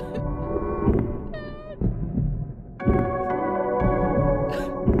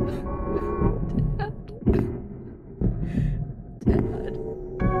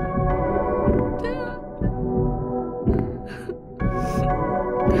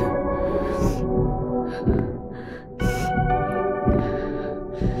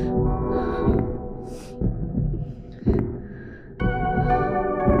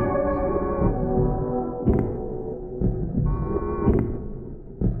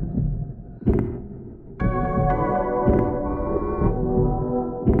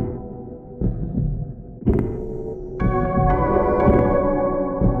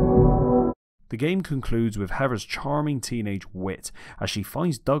 The game concludes with Heather's charming teenage wit as she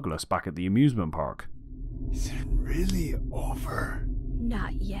finds Douglas back at the amusement park. Is it really over?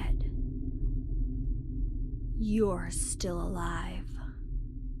 Not yet. You're still alive.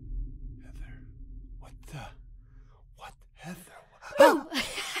 Heather, what Heather? Oh!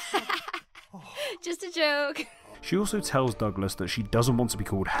 Just a joke. She also tells Douglas that she doesn't want to be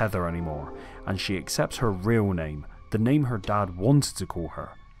called Heather anymore, and she accepts her real name, the name her dad wanted to call her,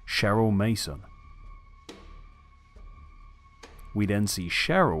 Cheryl Mason. We then see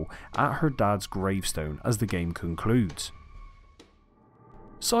Cheryl at her dad's gravestone as the game concludes.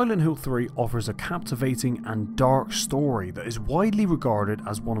 Silent Hill 3 offers a captivating and dark story that is widely regarded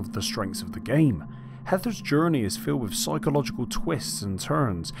as one of the strengths of the game. Heather's journey is filled with psychological twists and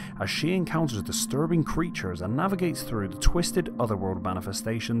turns as she encounters disturbing creatures and navigates through the twisted otherworld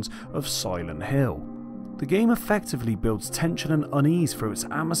manifestations of Silent Hill. The game effectively builds tension and unease through its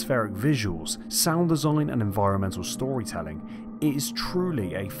atmospheric visuals, sound design and environmental storytelling. It is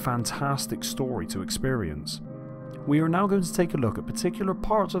truly a fantastic story to experience. We are now going to take a look at particular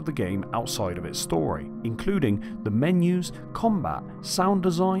parts of the game outside of its story, including the menus, combat, sound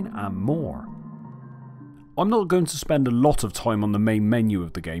design and more. I'm not going to spend a lot of time on the main menu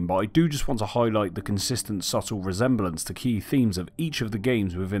of the game, but I do just want to highlight the consistent subtle resemblance to key themes of each of the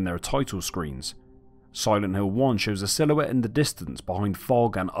games within their title screens. Silent Hill 1 shows a silhouette in the distance behind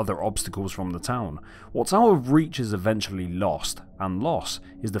fog and other obstacles from the town. What's out of reach is eventually lost, and loss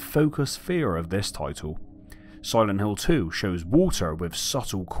is the focus sphere of this title. Silent Hill 2 shows water with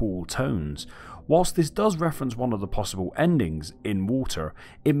subtle cool tones. Whilst this does reference one of the possible endings in water,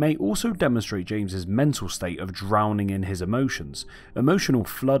 it may also demonstrate James's mental state of drowning in his emotions. Emotional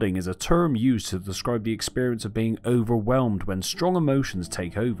flooding is a term used to describe the experience of being overwhelmed when strong emotions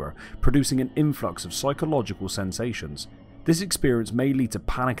take over, producing an influx of psychological sensations. This experience may lead to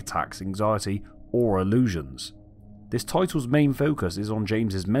panic attacks, anxiety, or illusions. This title's main focus is on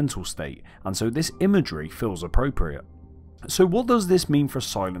James's mental state, and so this imagery feels appropriate. So what does this mean for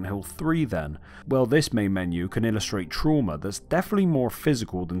Silent Hill 3 then? Well, this main menu can illustrate trauma that's definitely more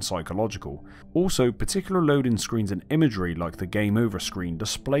physical than psychological. Also, particular loading screens and imagery like the game over screen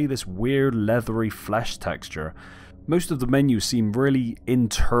display this weird leathery flesh texture. Most of the menus seem really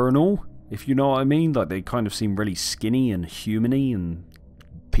internal, if you know what I mean, like they kind of seem really skinny and human-y and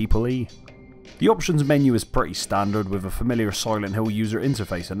people-y. The options menu is pretty standard with a familiar Silent Hill user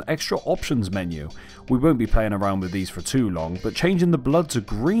interface and extra options menu. We won't be playing around with these for too long, but changing the blood to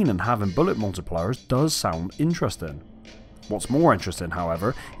green and having bullet multipliers does sound interesting. What's more interesting,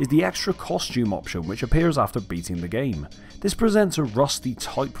 however, is the extra costume option which appears after beating the game. This presents a rusty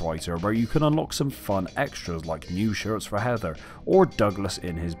typewriter where you can unlock some fun extras like new shirts for Heather or Douglas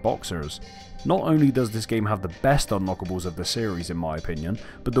in his boxers. Not only does this game have the best unlockables of the series in my opinion,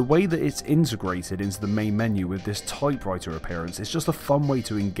 but the way that it's integrated into the main menu with this typewriter appearance is just a fun way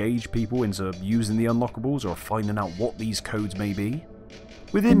to engage people into using the unlockables or finding out what these codes may be.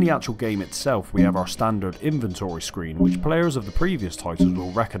 Within the actual game itself, we have our standard inventory screen, which players of the previous titles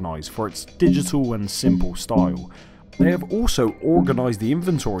will recognise for its digital and simple style. They have also organised the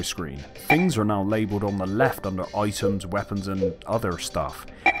inventory screen. Things are now labelled on the left under items, weapons and other stuff.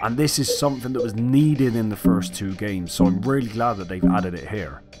 And this is something that was needed in the first two games, so I'm really glad that they've added it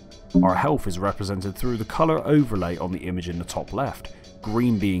here. Our health is represented through the colour overlay on the image in the top left.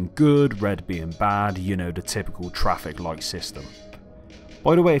 Green being good, red being bad, you know, the typical traffic light system.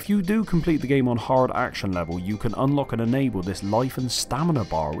 By the way, if you do complete the game on hard action level, you can unlock and enable this life and stamina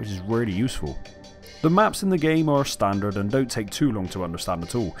bar, which is really useful. The maps in the game are standard and don't take too long to understand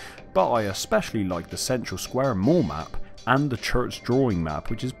at all, but I especially like the Central Square Mall map and the Church Drawing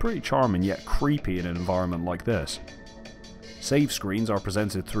map, which is pretty charming yet creepy in an environment like this. Save screens are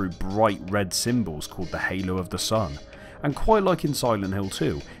presented through bright red symbols called the Halo of the Sun. And quite like in Silent Hill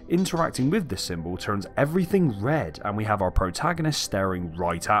 2, interacting with this symbol turns everything red and we have our protagonist staring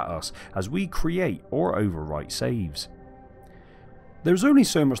right at us as we create or overwrite saves. There's only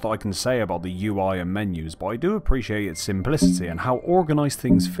so much that I can say about the UI and menus, but I do appreciate its simplicity and how organised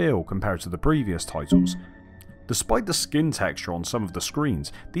things feel compared to the previous titles. Despite the skin texture on some of the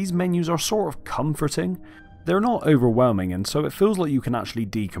screens, these menus are sort of comforting. They're not overwhelming, and so it feels like you can actually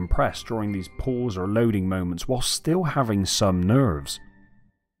decompress during these pause or loading moments while still having some nerves.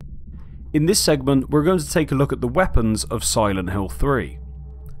 In this segment, we're going to take a look at the weapons of Silent Hill 3.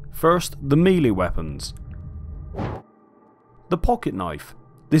 First, the melee weapons. The pocket knife.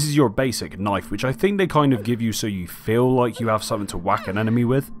 This is your basic knife, which I think they kind of give you so you feel like you have something to whack an enemy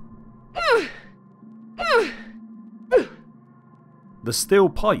with. The steel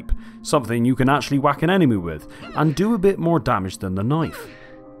pipe, something you can actually whack an enemy with, and do a bit more damage than the knife.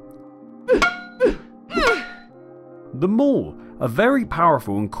 The maul, a very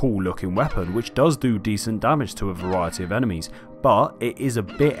powerful and cool looking weapon which does do decent damage to a variety of enemies, but it is a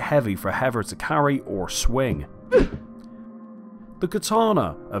bit heavy for Heather to carry or swing. The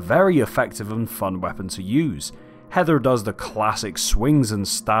katana, a very effective and fun weapon to use. Heather does the classic swings and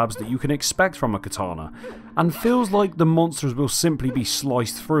stabs that you can expect from a katana, and feels like the monsters will simply be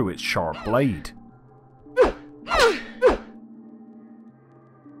sliced through its sharp blade.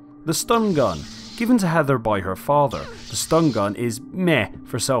 The stun gun. Given to Heather by her father, the stun gun is meh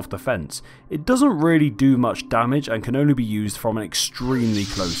for self-defense. It doesn't really do much damage and can only be used from an extremely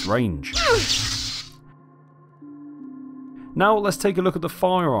close range. Now let's take a look at the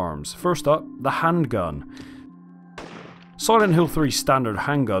firearms. First up, the handgun. Silent Hill 3's standard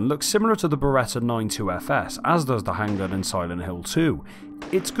handgun looks similar to the Beretta 92FS, as does the handgun in Silent Hill 2.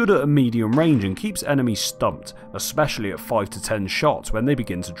 It's good at a medium range and keeps enemies stumped, especially at 5 to 10 shots when they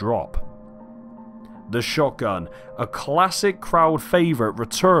begin to drop. The shotgun, a classic crowd favourite,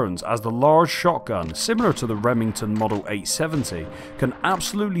 returns as the large shotgun, similar to the Remington Model 870, can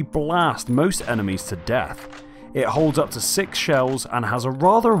absolutely blast most enemies to death. It holds up to 6 shells and has a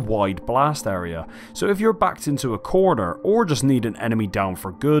rather wide blast area, so if you're backed into a corner or just need an enemy down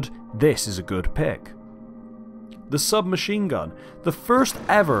for good, this is a good pick. The submachine gun, the first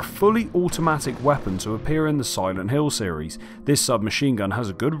ever fully automatic weapon to appear in the Silent Hill series. This submachine gun has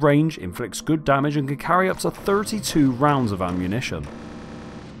a good range, inflicts good damage and can carry up to 32 rounds of ammunition.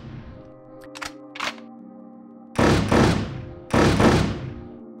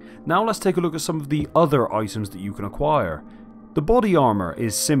 Now let's take a look at some of the other items that you can acquire. The body armor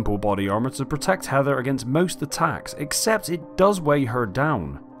is simple body armor to protect Heather against most attacks, except it does weigh her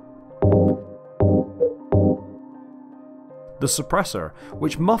down. The suppressor,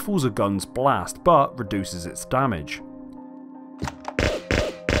 which muffles a gun's blast but reduces its damage.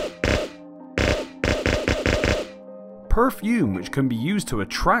 Perfume, which can be used to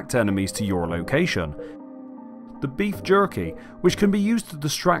attract enemies to your location. the beef jerky, which can be used to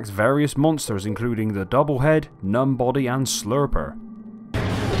distract various monsters including the Doublehead, Numbody and Slurper.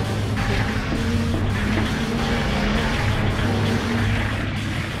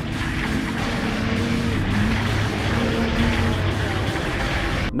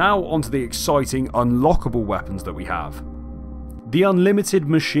 Now onto the exciting unlockable weapons that we have. The unlimited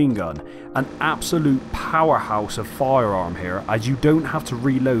machine gun, an absolute powerhouse of firearm here, as you don't have to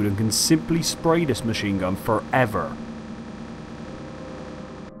reload and can simply spray this machine gun forever.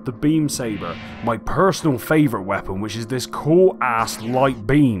 The beam saber, my personal favourite weapon, which is this cool ass light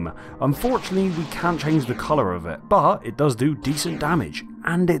beam. Unfortunately we can't change the colour of it, but it does do decent damage,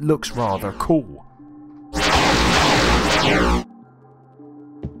 and it looks rather cool.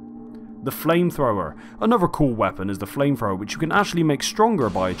 The flamethrower. Another cool weapon is the flamethrower, which you can actually make stronger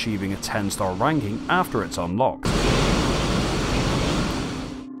by achieving a 10-star ranking after it's unlocked.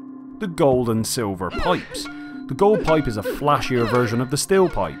 The gold and silver pipes. The gold pipe is a flashier version of the steel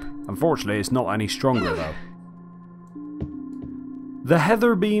pipe. Unfortunately it's not any stronger though. The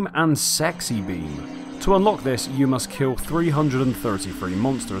heather beam and sexy beam. To unlock this you must kill 333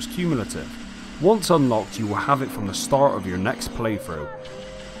 monsters cumulative. Once unlocked you will have it from the start of your next playthrough.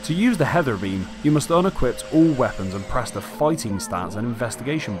 To use the heather beam, you must unequip all weapons and press the fighting stance and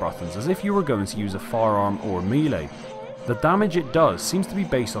investigation buttons as if you were going to use a firearm or melee. The damage it does seems to be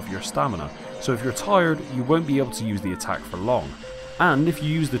based off your stamina, so if you're tired you won't be able to use the attack for long. And if you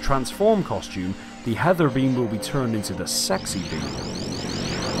use the transform costume, the heather beam will be turned into the sexy beam.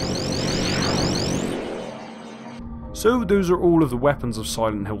 So those are all of the weapons of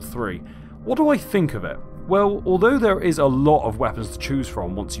Silent Hill 3. What do I think of it? Well, although there is a lot of weapons to choose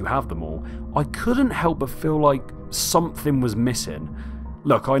from once you have them all, I couldn't help but feel like something was missing.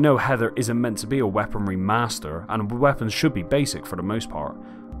 Look, I know Heather isn't meant to be a weaponry master, and weapons should be basic for the most part,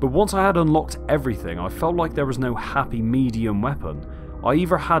 but once I had unlocked everything, I felt like there was no happy medium weapon. I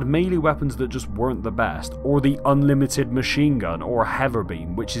either had melee weapons that just weren't the best, or the unlimited machine gun or heather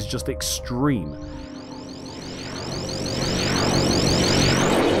beam, which is just extreme.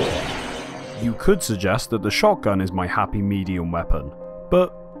 You could suggest that the shotgun is my happy medium weapon,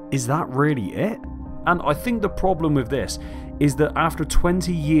 but is that really it? And I think the problem with this is that after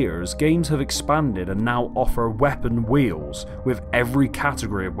 20 years, games have expanded and now offer weapon wheels, with every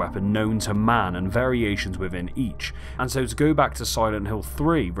category of weapon known to man and variations within each. And so to go back to Silent Hill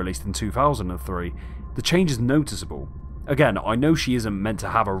 3, released in 2003, the change is noticeable. Again, I know she isn't meant to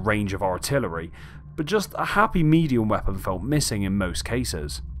have a range of artillery, but just a happy medium weapon felt missing in most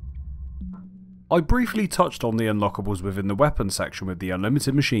cases. I briefly touched on the unlockables within the weapons section with the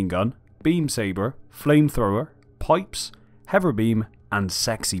unlimited machine gun, beam saber, flamethrower, pipes, heather beam and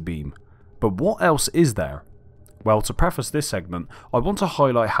sexy beam. But what else is there? Well, to preface this segment, I want to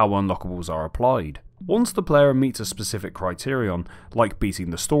highlight how unlockables are applied. Once the player meets a specific criterion, like beating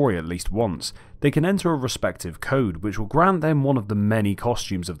the story at least once, they can enter a respective code which will grant them one of the many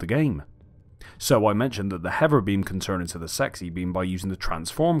costumes of the game. So I mentioned that the heather beam can turn into the sexy beam by using the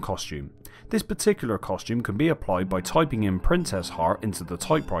transform costume. This particular costume can be applied by typing in Princess Heart into the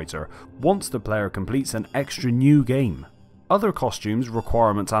typewriter once the player completes an extra new game. Other costumes,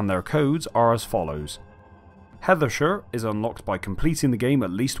 requirements and their codes are as follows. Heather Shirt is unlocked by completing the game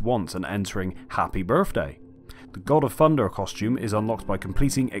at least once and entering Happy Birthday. The God of Thunder costume is unlocked by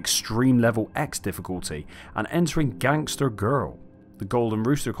completing Extreme Level X difficulty and entering Gangster Girl. The Golden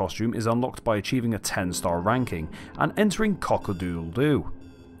Rooster costume is unlocked by achieving a 10-star ranking and entering Cock-a-doodle-doo.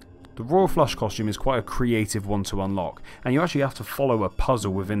 The Royal Flush costume is quite a creative one to unlock, and you actually have to follow a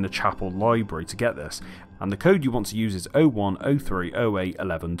puzzle within the chapel library to get this, and the code you want to use is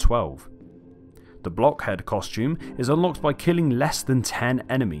 0103081112. The Blockhead costume is unlocked by killing less than 10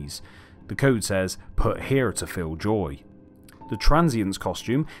 enemies. The code says, "Put here to feel joy." The Transience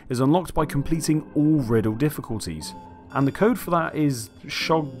costume is unlocked by completing all riddle difficulties, and the code for that is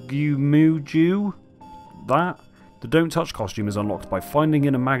Shogumuju. The Don't Touch costume is unlocked by finding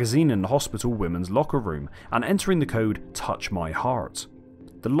in a magazine in the hospital women's locker room and entering the code Touch My Heart.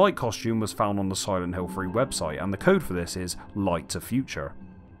 The Light costume was found on the Silent Hill 3 website and the code for this is Light to Future.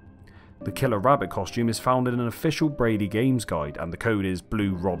 The Killer Rabbit costume is found in an official Brady Games guide and the code is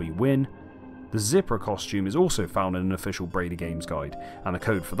Blue Robbie Win. The Zipper costume is also found in an official Brady Games guide and the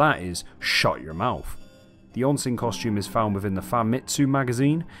code for that is Shut Your Mouth. The Onsen costume is found within the Famitsu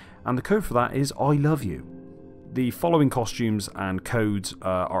magazine and the code for that is I Love You. The following costumes and codes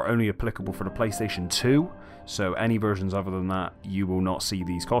are only applicable for the PlayStation 2, so any versions other than that you will not see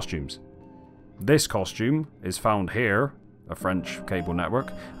these costumes. This costume is found here, a French cable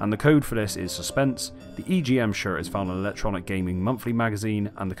network, and the code for this is Suspense. The EGM shirt is found in Electronic Gaming Monthly magazine,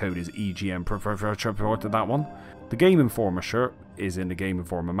 and the code is EGM to that one. The Game Informer shirt is in the Game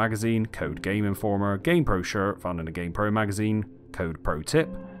Informer magazine, code Game Informer. Game Pro shirt found in the Game Pro magazine, code Pro Tip.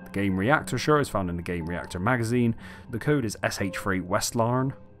 The Game Reactor shirt is found in the Game Reactor magazine, the code is SH3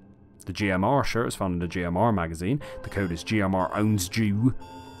 Westlarn. The GMR shirt is found in the GMR magazine, the code is GMR Owns Jew.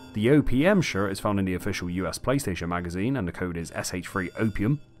 The OPM shirt is found in the official US PlayStation magazine, and the code is SH3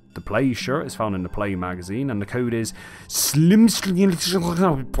 Opium. The Play shirt is found in the Play magazine, and the code is Slim.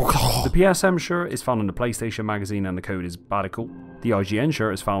 The PSM shirt is found in the PlayStation magazine, and the code is Badical. The IGN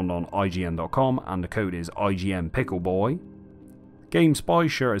shirt is found on IGN.com, and the code is IGN Pickleboy. GameSpy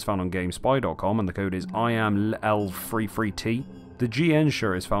shirt is found on GameSpy.com, and the code is IamL33T. The GN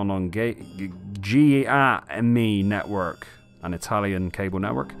shirt is found on GAME Network, an Italian cable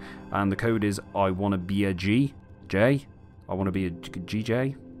network, and the code is I wanna be a GJ. I wanna be a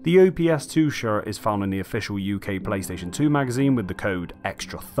GJ. The OPS2 shirt is found in the official UK PlayStation 2 magazine with the code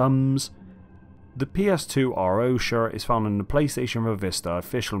Extra Thumbs. The PS2 RO shirt is found in the PlayStation Revista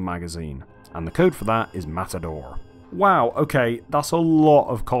official magazine, and the code for that is Matador. Wow, okay, that's a lot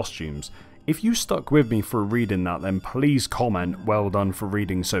of costumes. If you stuck with me for reading that, then please comment well done for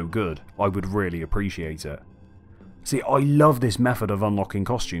reading so good. I would really appreciate it. See, I love this method of unlocking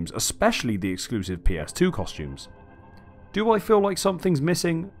costumes, especially the exclusive PS2 costumes. Do I feel like something's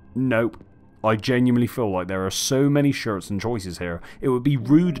missing? Nope. I genuinely feel like there are so many shirts and choices here, it would be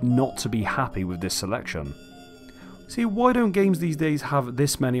rude not to be happy with this selection. See, why don't games these days have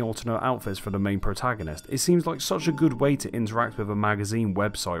this many alternate outfits for the main protagonist? It seems like such a good way to interact with a magazine,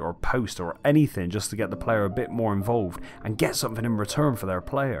 website or post or anything just to get the player a bit more involved and get something in return for their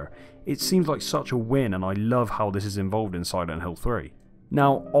player. It seems like such a win, and I love how this is involved in Silent Hill 3.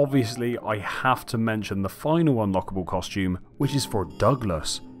 Now, obviously, I have to mention the final unlockable costume, which is for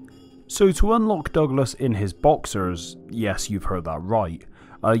Douglas. So to unlock Douglas in his boxers, yes, you've heard that right,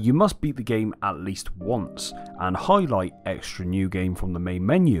 you must beat the game at least once, and highlight extra new game from the main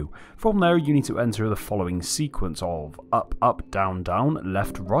menu. From there you need to enter the following sequence of up, up, down, down,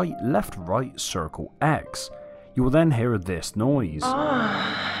 left, right, circle X. You will then hear this noise.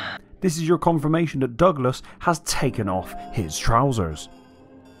 This is your confirmation that Douglas has taken off his trousers.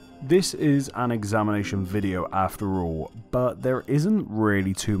 This is an examination video after all, but there isn't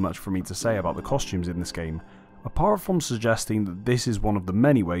really too much for me to say about the costumes in this game, apart from suggesting that this is one of the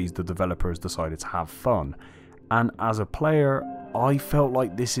many ways the developers decided to have fun, and as a player, I felt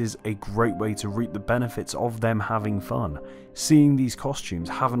like this is a great way to reap the benefits of them having fun. Seeing these costumes,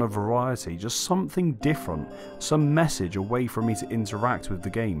 having a variety, just something different, some message, a way for me to interact with the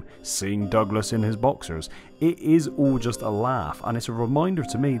game. Seeing Douglas in his boxers, it is all just a laugh, and it's a reminder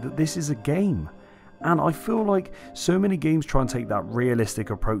to me that this is a game. And I feel like so many games try and take that realistic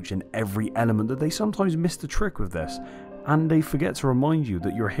approach in every element that they sometimes miss the trick with this, and they forget to remind you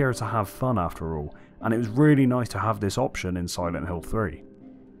that you're here to have fun after all, and it was really nice to have this option in Silent Hill 3.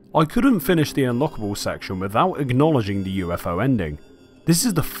 I couldn't finish the unlockable section without acknowledging the UFO ending. This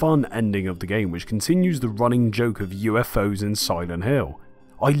is the fun ending of the game, which continues the running joke of UFOs in Silent Hill.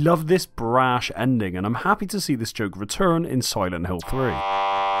 I love this brash ending, and I'm happy to see this joke return in Silent Hill 3.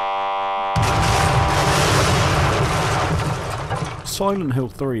 Silent Hill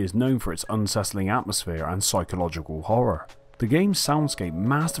 3 is known for its unsettling atmosphere and psychological horror. The game's soundscape,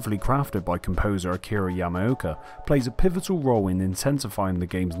 masterfully crafted by composer Akira Yamaoka, plays a pivotal role in intensifying the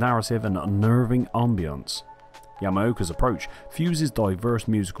game's narrative and unnerving ambience. Yamaoka's approach fuses diverse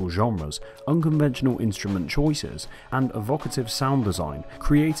musical genres, unconventional instrument choices, and evocative sound design,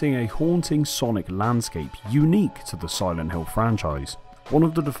 creating a haunting sonic landscape unique to the Silent Hill franchise. One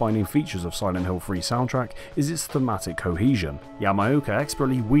of the defining features of Silent Hill 3's soundtrack is its thematic cohesion. Yamaoka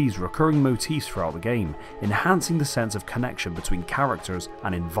expertly weaves recurring motifs throughout the game, enhancing the sense of connection between characters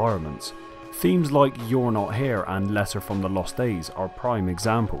and environments. Themes like You're Not Here and Letter from the Lost Days are prime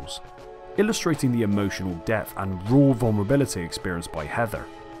examples, illustrating the emotional depth and raw vulnerability experienced by Heather.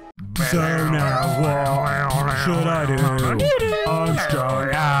 So now what should I do? I'm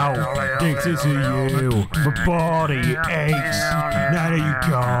strung out, addicted to you. My body aches, now that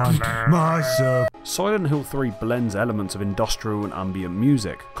you're gone, my soul. Silent Hill 3 blends elements of industrial and ambient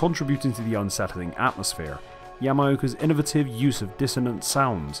music, contributing to the unsettling atmosphere. Yamaoka's innovative use of dissonant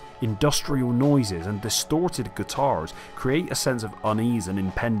sounds, industrial noises and distorted guitars create a sense of unease and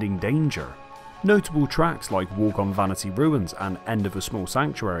impending danger. Notable tracks like Walk on Vanity Ruins and End of a Small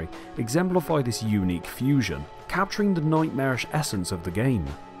Sanctuary exemplify this unique fusion, capturing the nightmarish essence of the game.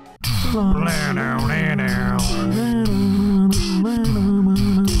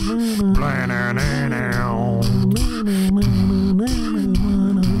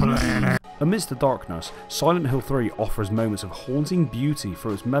 Amidst the darkness, Silent Hill 3 offers moments of haunting beauty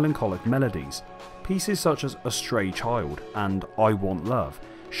through its melancholic melodies. Pieces such as A Stray Child and I Want Love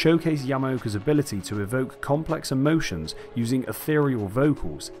showcase Yamaoka's ability to evoke complex emotions using ethereal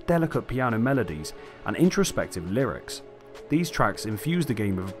vocals, delicate piano melodies, and introspective lyrics. These tracks infuse the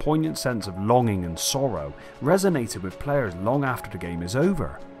game with a poignant sense of longing and sorrow, resonated with players long after the game is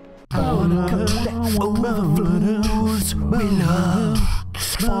over.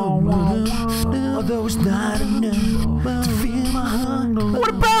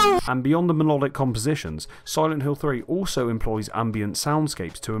 And beyond the melodic compositions, Silent Hill 3 also employs ambient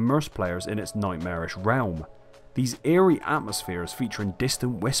soundscapes to immerse players in its nightmarish realm. These eerie atmospheres featuring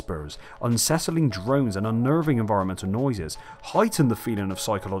distant whispers, unsettling drones and unnerving environmental noises heighten the feeling of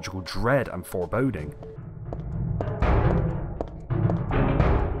psychological dread and foreboding.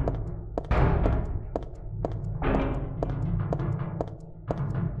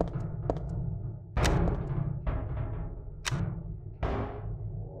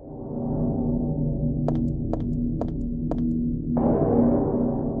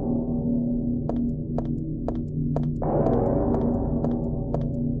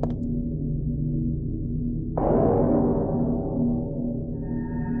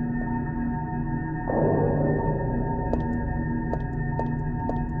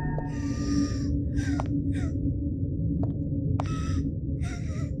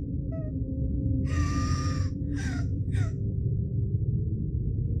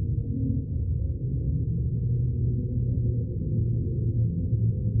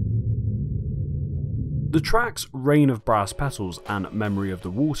 The tracks Reign of Brass Petals and Memory of the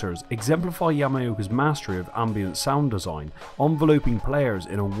Waters exemplify Yamaoka's mastery of ambient sound design, enveloping players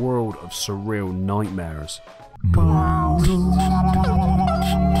in a world of surreal nightmares.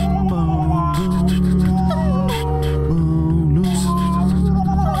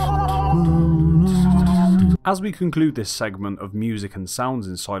 As we conclude this segment of music and sounds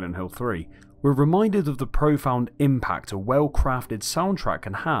in Silent Hill 3, we're reminded of the profound impact a well-crafted soundtrack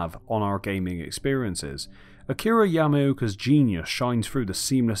can have on our gaming experiences. Akira Yamaoka's genius shines through the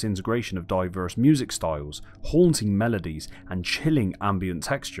seamless integration of diverse music styles, haunting melodies, and chilling ambient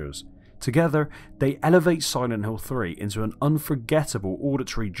textures. Together, they elevate Silent Hill 3 into an unforgettable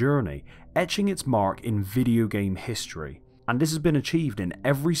auditory journey, etching its mark in video game history. And this has been achieved in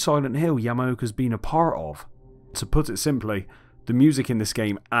every Silent Hill Yamaoka's been a part of. To put it simply, the music in this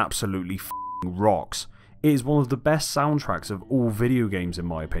game absolutely rocks. It is one of the best soundtracks of all video games in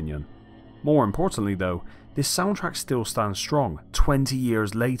my opinion. More importantly though, this soundtrack still stands strong 20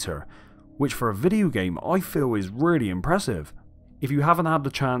 years later, which for a video game I feel is really impressive. If you haven't had the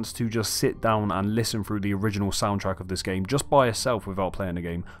chance to just sit down and listen through the original soundtrack of this game just by yourself without playing the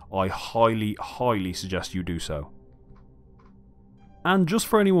game, I highly suggest you do so. And just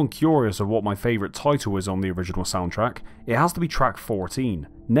for anyone curious of what my favourite title is on the original soundtrack, it has to be track 14,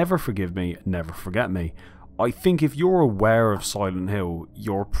 Never Forgive Me, Never Forget Me. I think if you're aware of Silent Hill,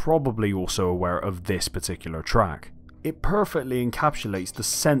 you're probably also aware of this particular track. It perfectly encapsulates the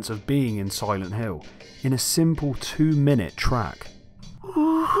sense of being in Silent Hill, in a simple 2-minute track.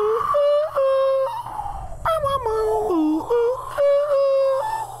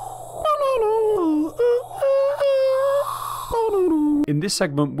 In this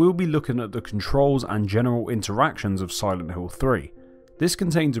segment, we'll be looking at the controls and general interactions of Silent Hill 3. This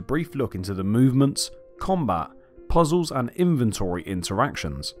contains a brief look into the movements, combat, puzzles and inventory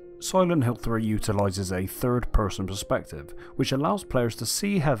interactions. Silent Hill 3 utilises a third-person perspective, which allows players to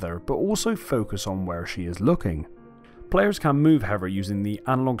see Heather but also focus on where she is looking. Players can move Heather using the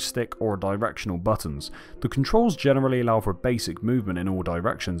analog stick or directional buttons. The controls generally allow for basic movement in all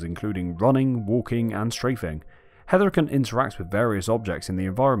directions, including running, walking and strafing. Heather can interact with various objects in the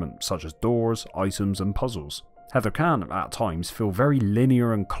environment, such as doors, items and puzzles. Heather can, at times, feel very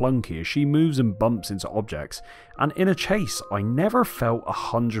linear and clunky as she moves and bumps into objects, and in a chase I never felt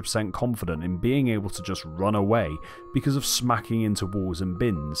 100% confident in being able to just run away because of smacking into walls and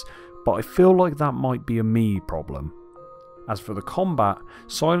bins, but I feel like that might be a me problem. As for the combat,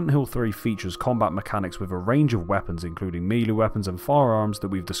 Silent Hill 3 features combat mechanics with a range of weapons including melee weapons and firearms that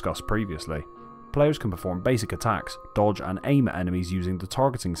we've discussed previously. Players can perform basic attacks, dodge and aim at enemies using the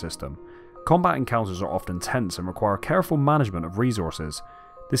targeting system. Combat encounters are often tense and require careful management of resources.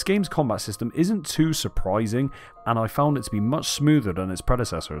 This game's combat system isn't too surprising, and I found it to be much smoother than its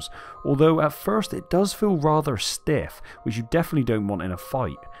predecessors, although at first it does feel rather stiff, which you definitely don't want in a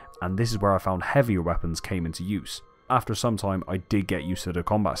fight, and this is where I found heavier weapons came into use. After some time I did get used to the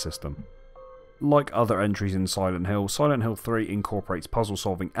combat system. Like other entries in Silent Hill 3 incorporates puzzle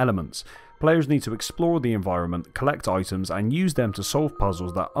solving elements. Players need to explore the environment, collect items, and use them to solve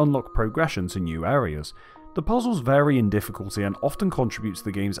puzzles that unlock progression to new areas. The puzzles vary in difficulty and often contribute to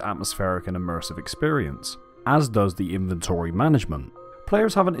the game's atmospheric and immersive experience, as does the inventory management.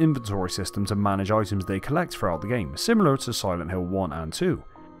 Players have an inventory system to manage items they collect throughout the game, similar to Silent Hill 1 and 2.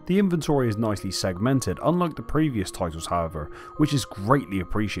 The inventory is nicely segmented, unlike the previous titles however, which is greatly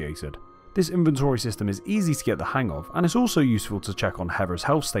appreciated. This inventory system is easy to get the hang of, and it's also useful to check on Heather's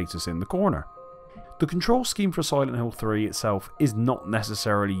health status in the corner. The control scheme for Silent Hill 3 itself is not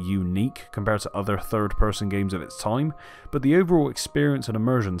necessarily unique compared to other third-person games of its time, but the overall experience and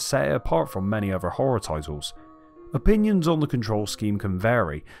immersion set it apart from many other horror titles. Opinions on the control scheme can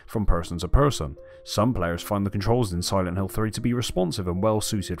vary from person to person. Some players find the controls in Silent Hill 3 to be responsive and well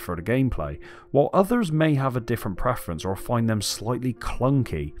suited for the gameplay, while others may have a different preference or find them slightly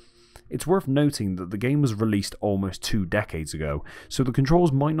clunky. It's worth noting that the game was released almost 2 decades ago, so the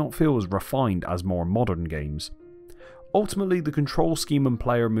controls might not feel as refined as more modern games. Ultimately, the control scheme and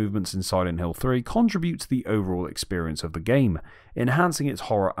player movements in Silent Hill 3 contribute to the overall experience of the game, enhancing its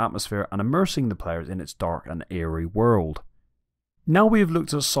horror atmosphere and immersing the players in its dark and eerie world. Now we have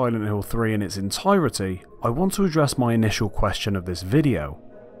looked at Silent Hill 3 in its entirety, I want to address my initial question of this video.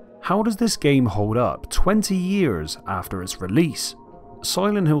 How does this game hold up 20 years after its release?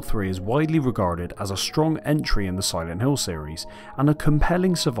 Silent Hill 3 is widely regarded as a strong entry in the Silent Hill series and a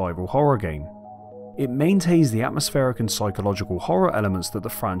compelling survival horror game. It maintains the atmospheric and psychological horror elements that the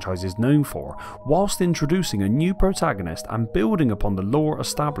franchise is known for, whilst introducing a new protagonist and building upon the lore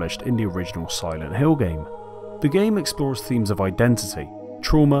established in the original Silent Hill game. The game explores themes of identity,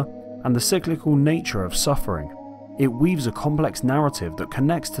 trauma, and the cyclical nature of suffering. It weaves a complex narrative that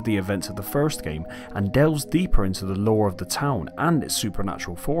connects to the events of the first game and delves deeper into the lore of the town and its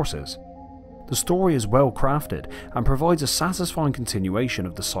supernatural forces. The story is well crafted and provides a satisfying continuation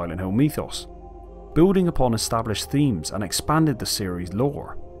of the Silent Hill mythos, building upon established themes and expanded the series'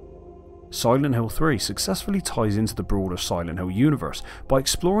 lore. Silent Hill 3 successfully ties into the broader Silent Hill universe by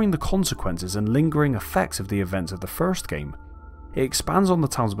exploring the consequences and lingering effects of the events of the first game. It expands on the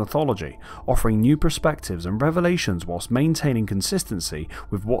town's mythology, offering new perspectives and revelations whilst maintaining consistency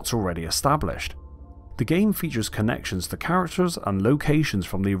with what's already established. The game features connections to characters and locations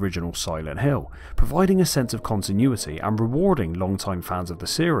from the original Silent Hill, providing a sense of continuity and rewarding longtime fans of the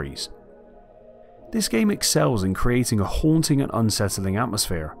series. This game excels in creating a haunting and unsettling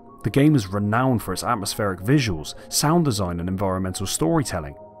atmosphere. The game is renowned for its atmospheric visuals, sound design and environmental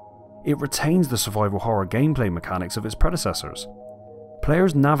storytelling. It retains the survival horror gameplay mechanics of its predecessors.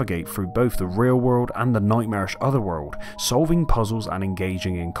 Players navigate through both the real world and the nightmarish otherworld, solving puzzles and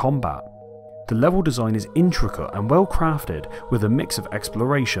engaging in combat. The level design is intricate and well crafted, with a mix of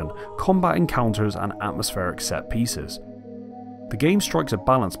exploration, combat encounters and atmospheric set pieces. The game strikes a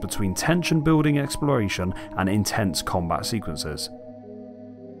balance between tension building exploration and intense combat sequences.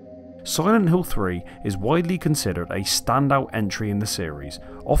 Silent Hill 3 is widely considered a standout entry in the series,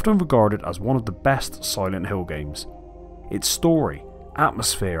 often regarded as one of the best Silent Hill games. Its story,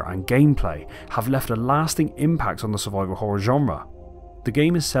 atmosphere and gameplay have left a lasting impact on the survival horror genre. The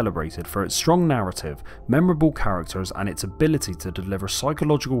game is celebrated for its strong narrative, memorable characters and its ability to deliver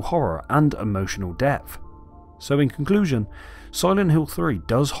psychological horror and emotional depth. So in conclusion, Silent Hill 3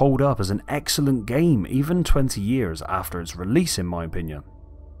 does hold up as an excellent game even 20 years after its release in my opinion.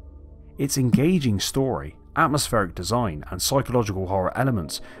 Its engaging story, atmospheric design and psychological horror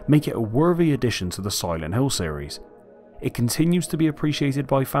elements make it a worthy addition to the Silent Hill series. It continues to be appreciated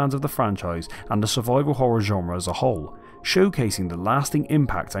by fans of the franchise and the survival horror genre as a whole, showcasing the lasting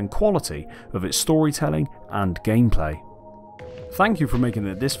impact and quality of its storytelling and gameplay. Thank you for making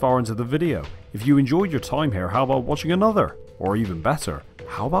it this far into the video. If you enjoyed your time here, how about watching another? Or even better,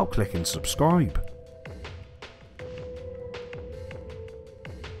 how about clicking subscribe?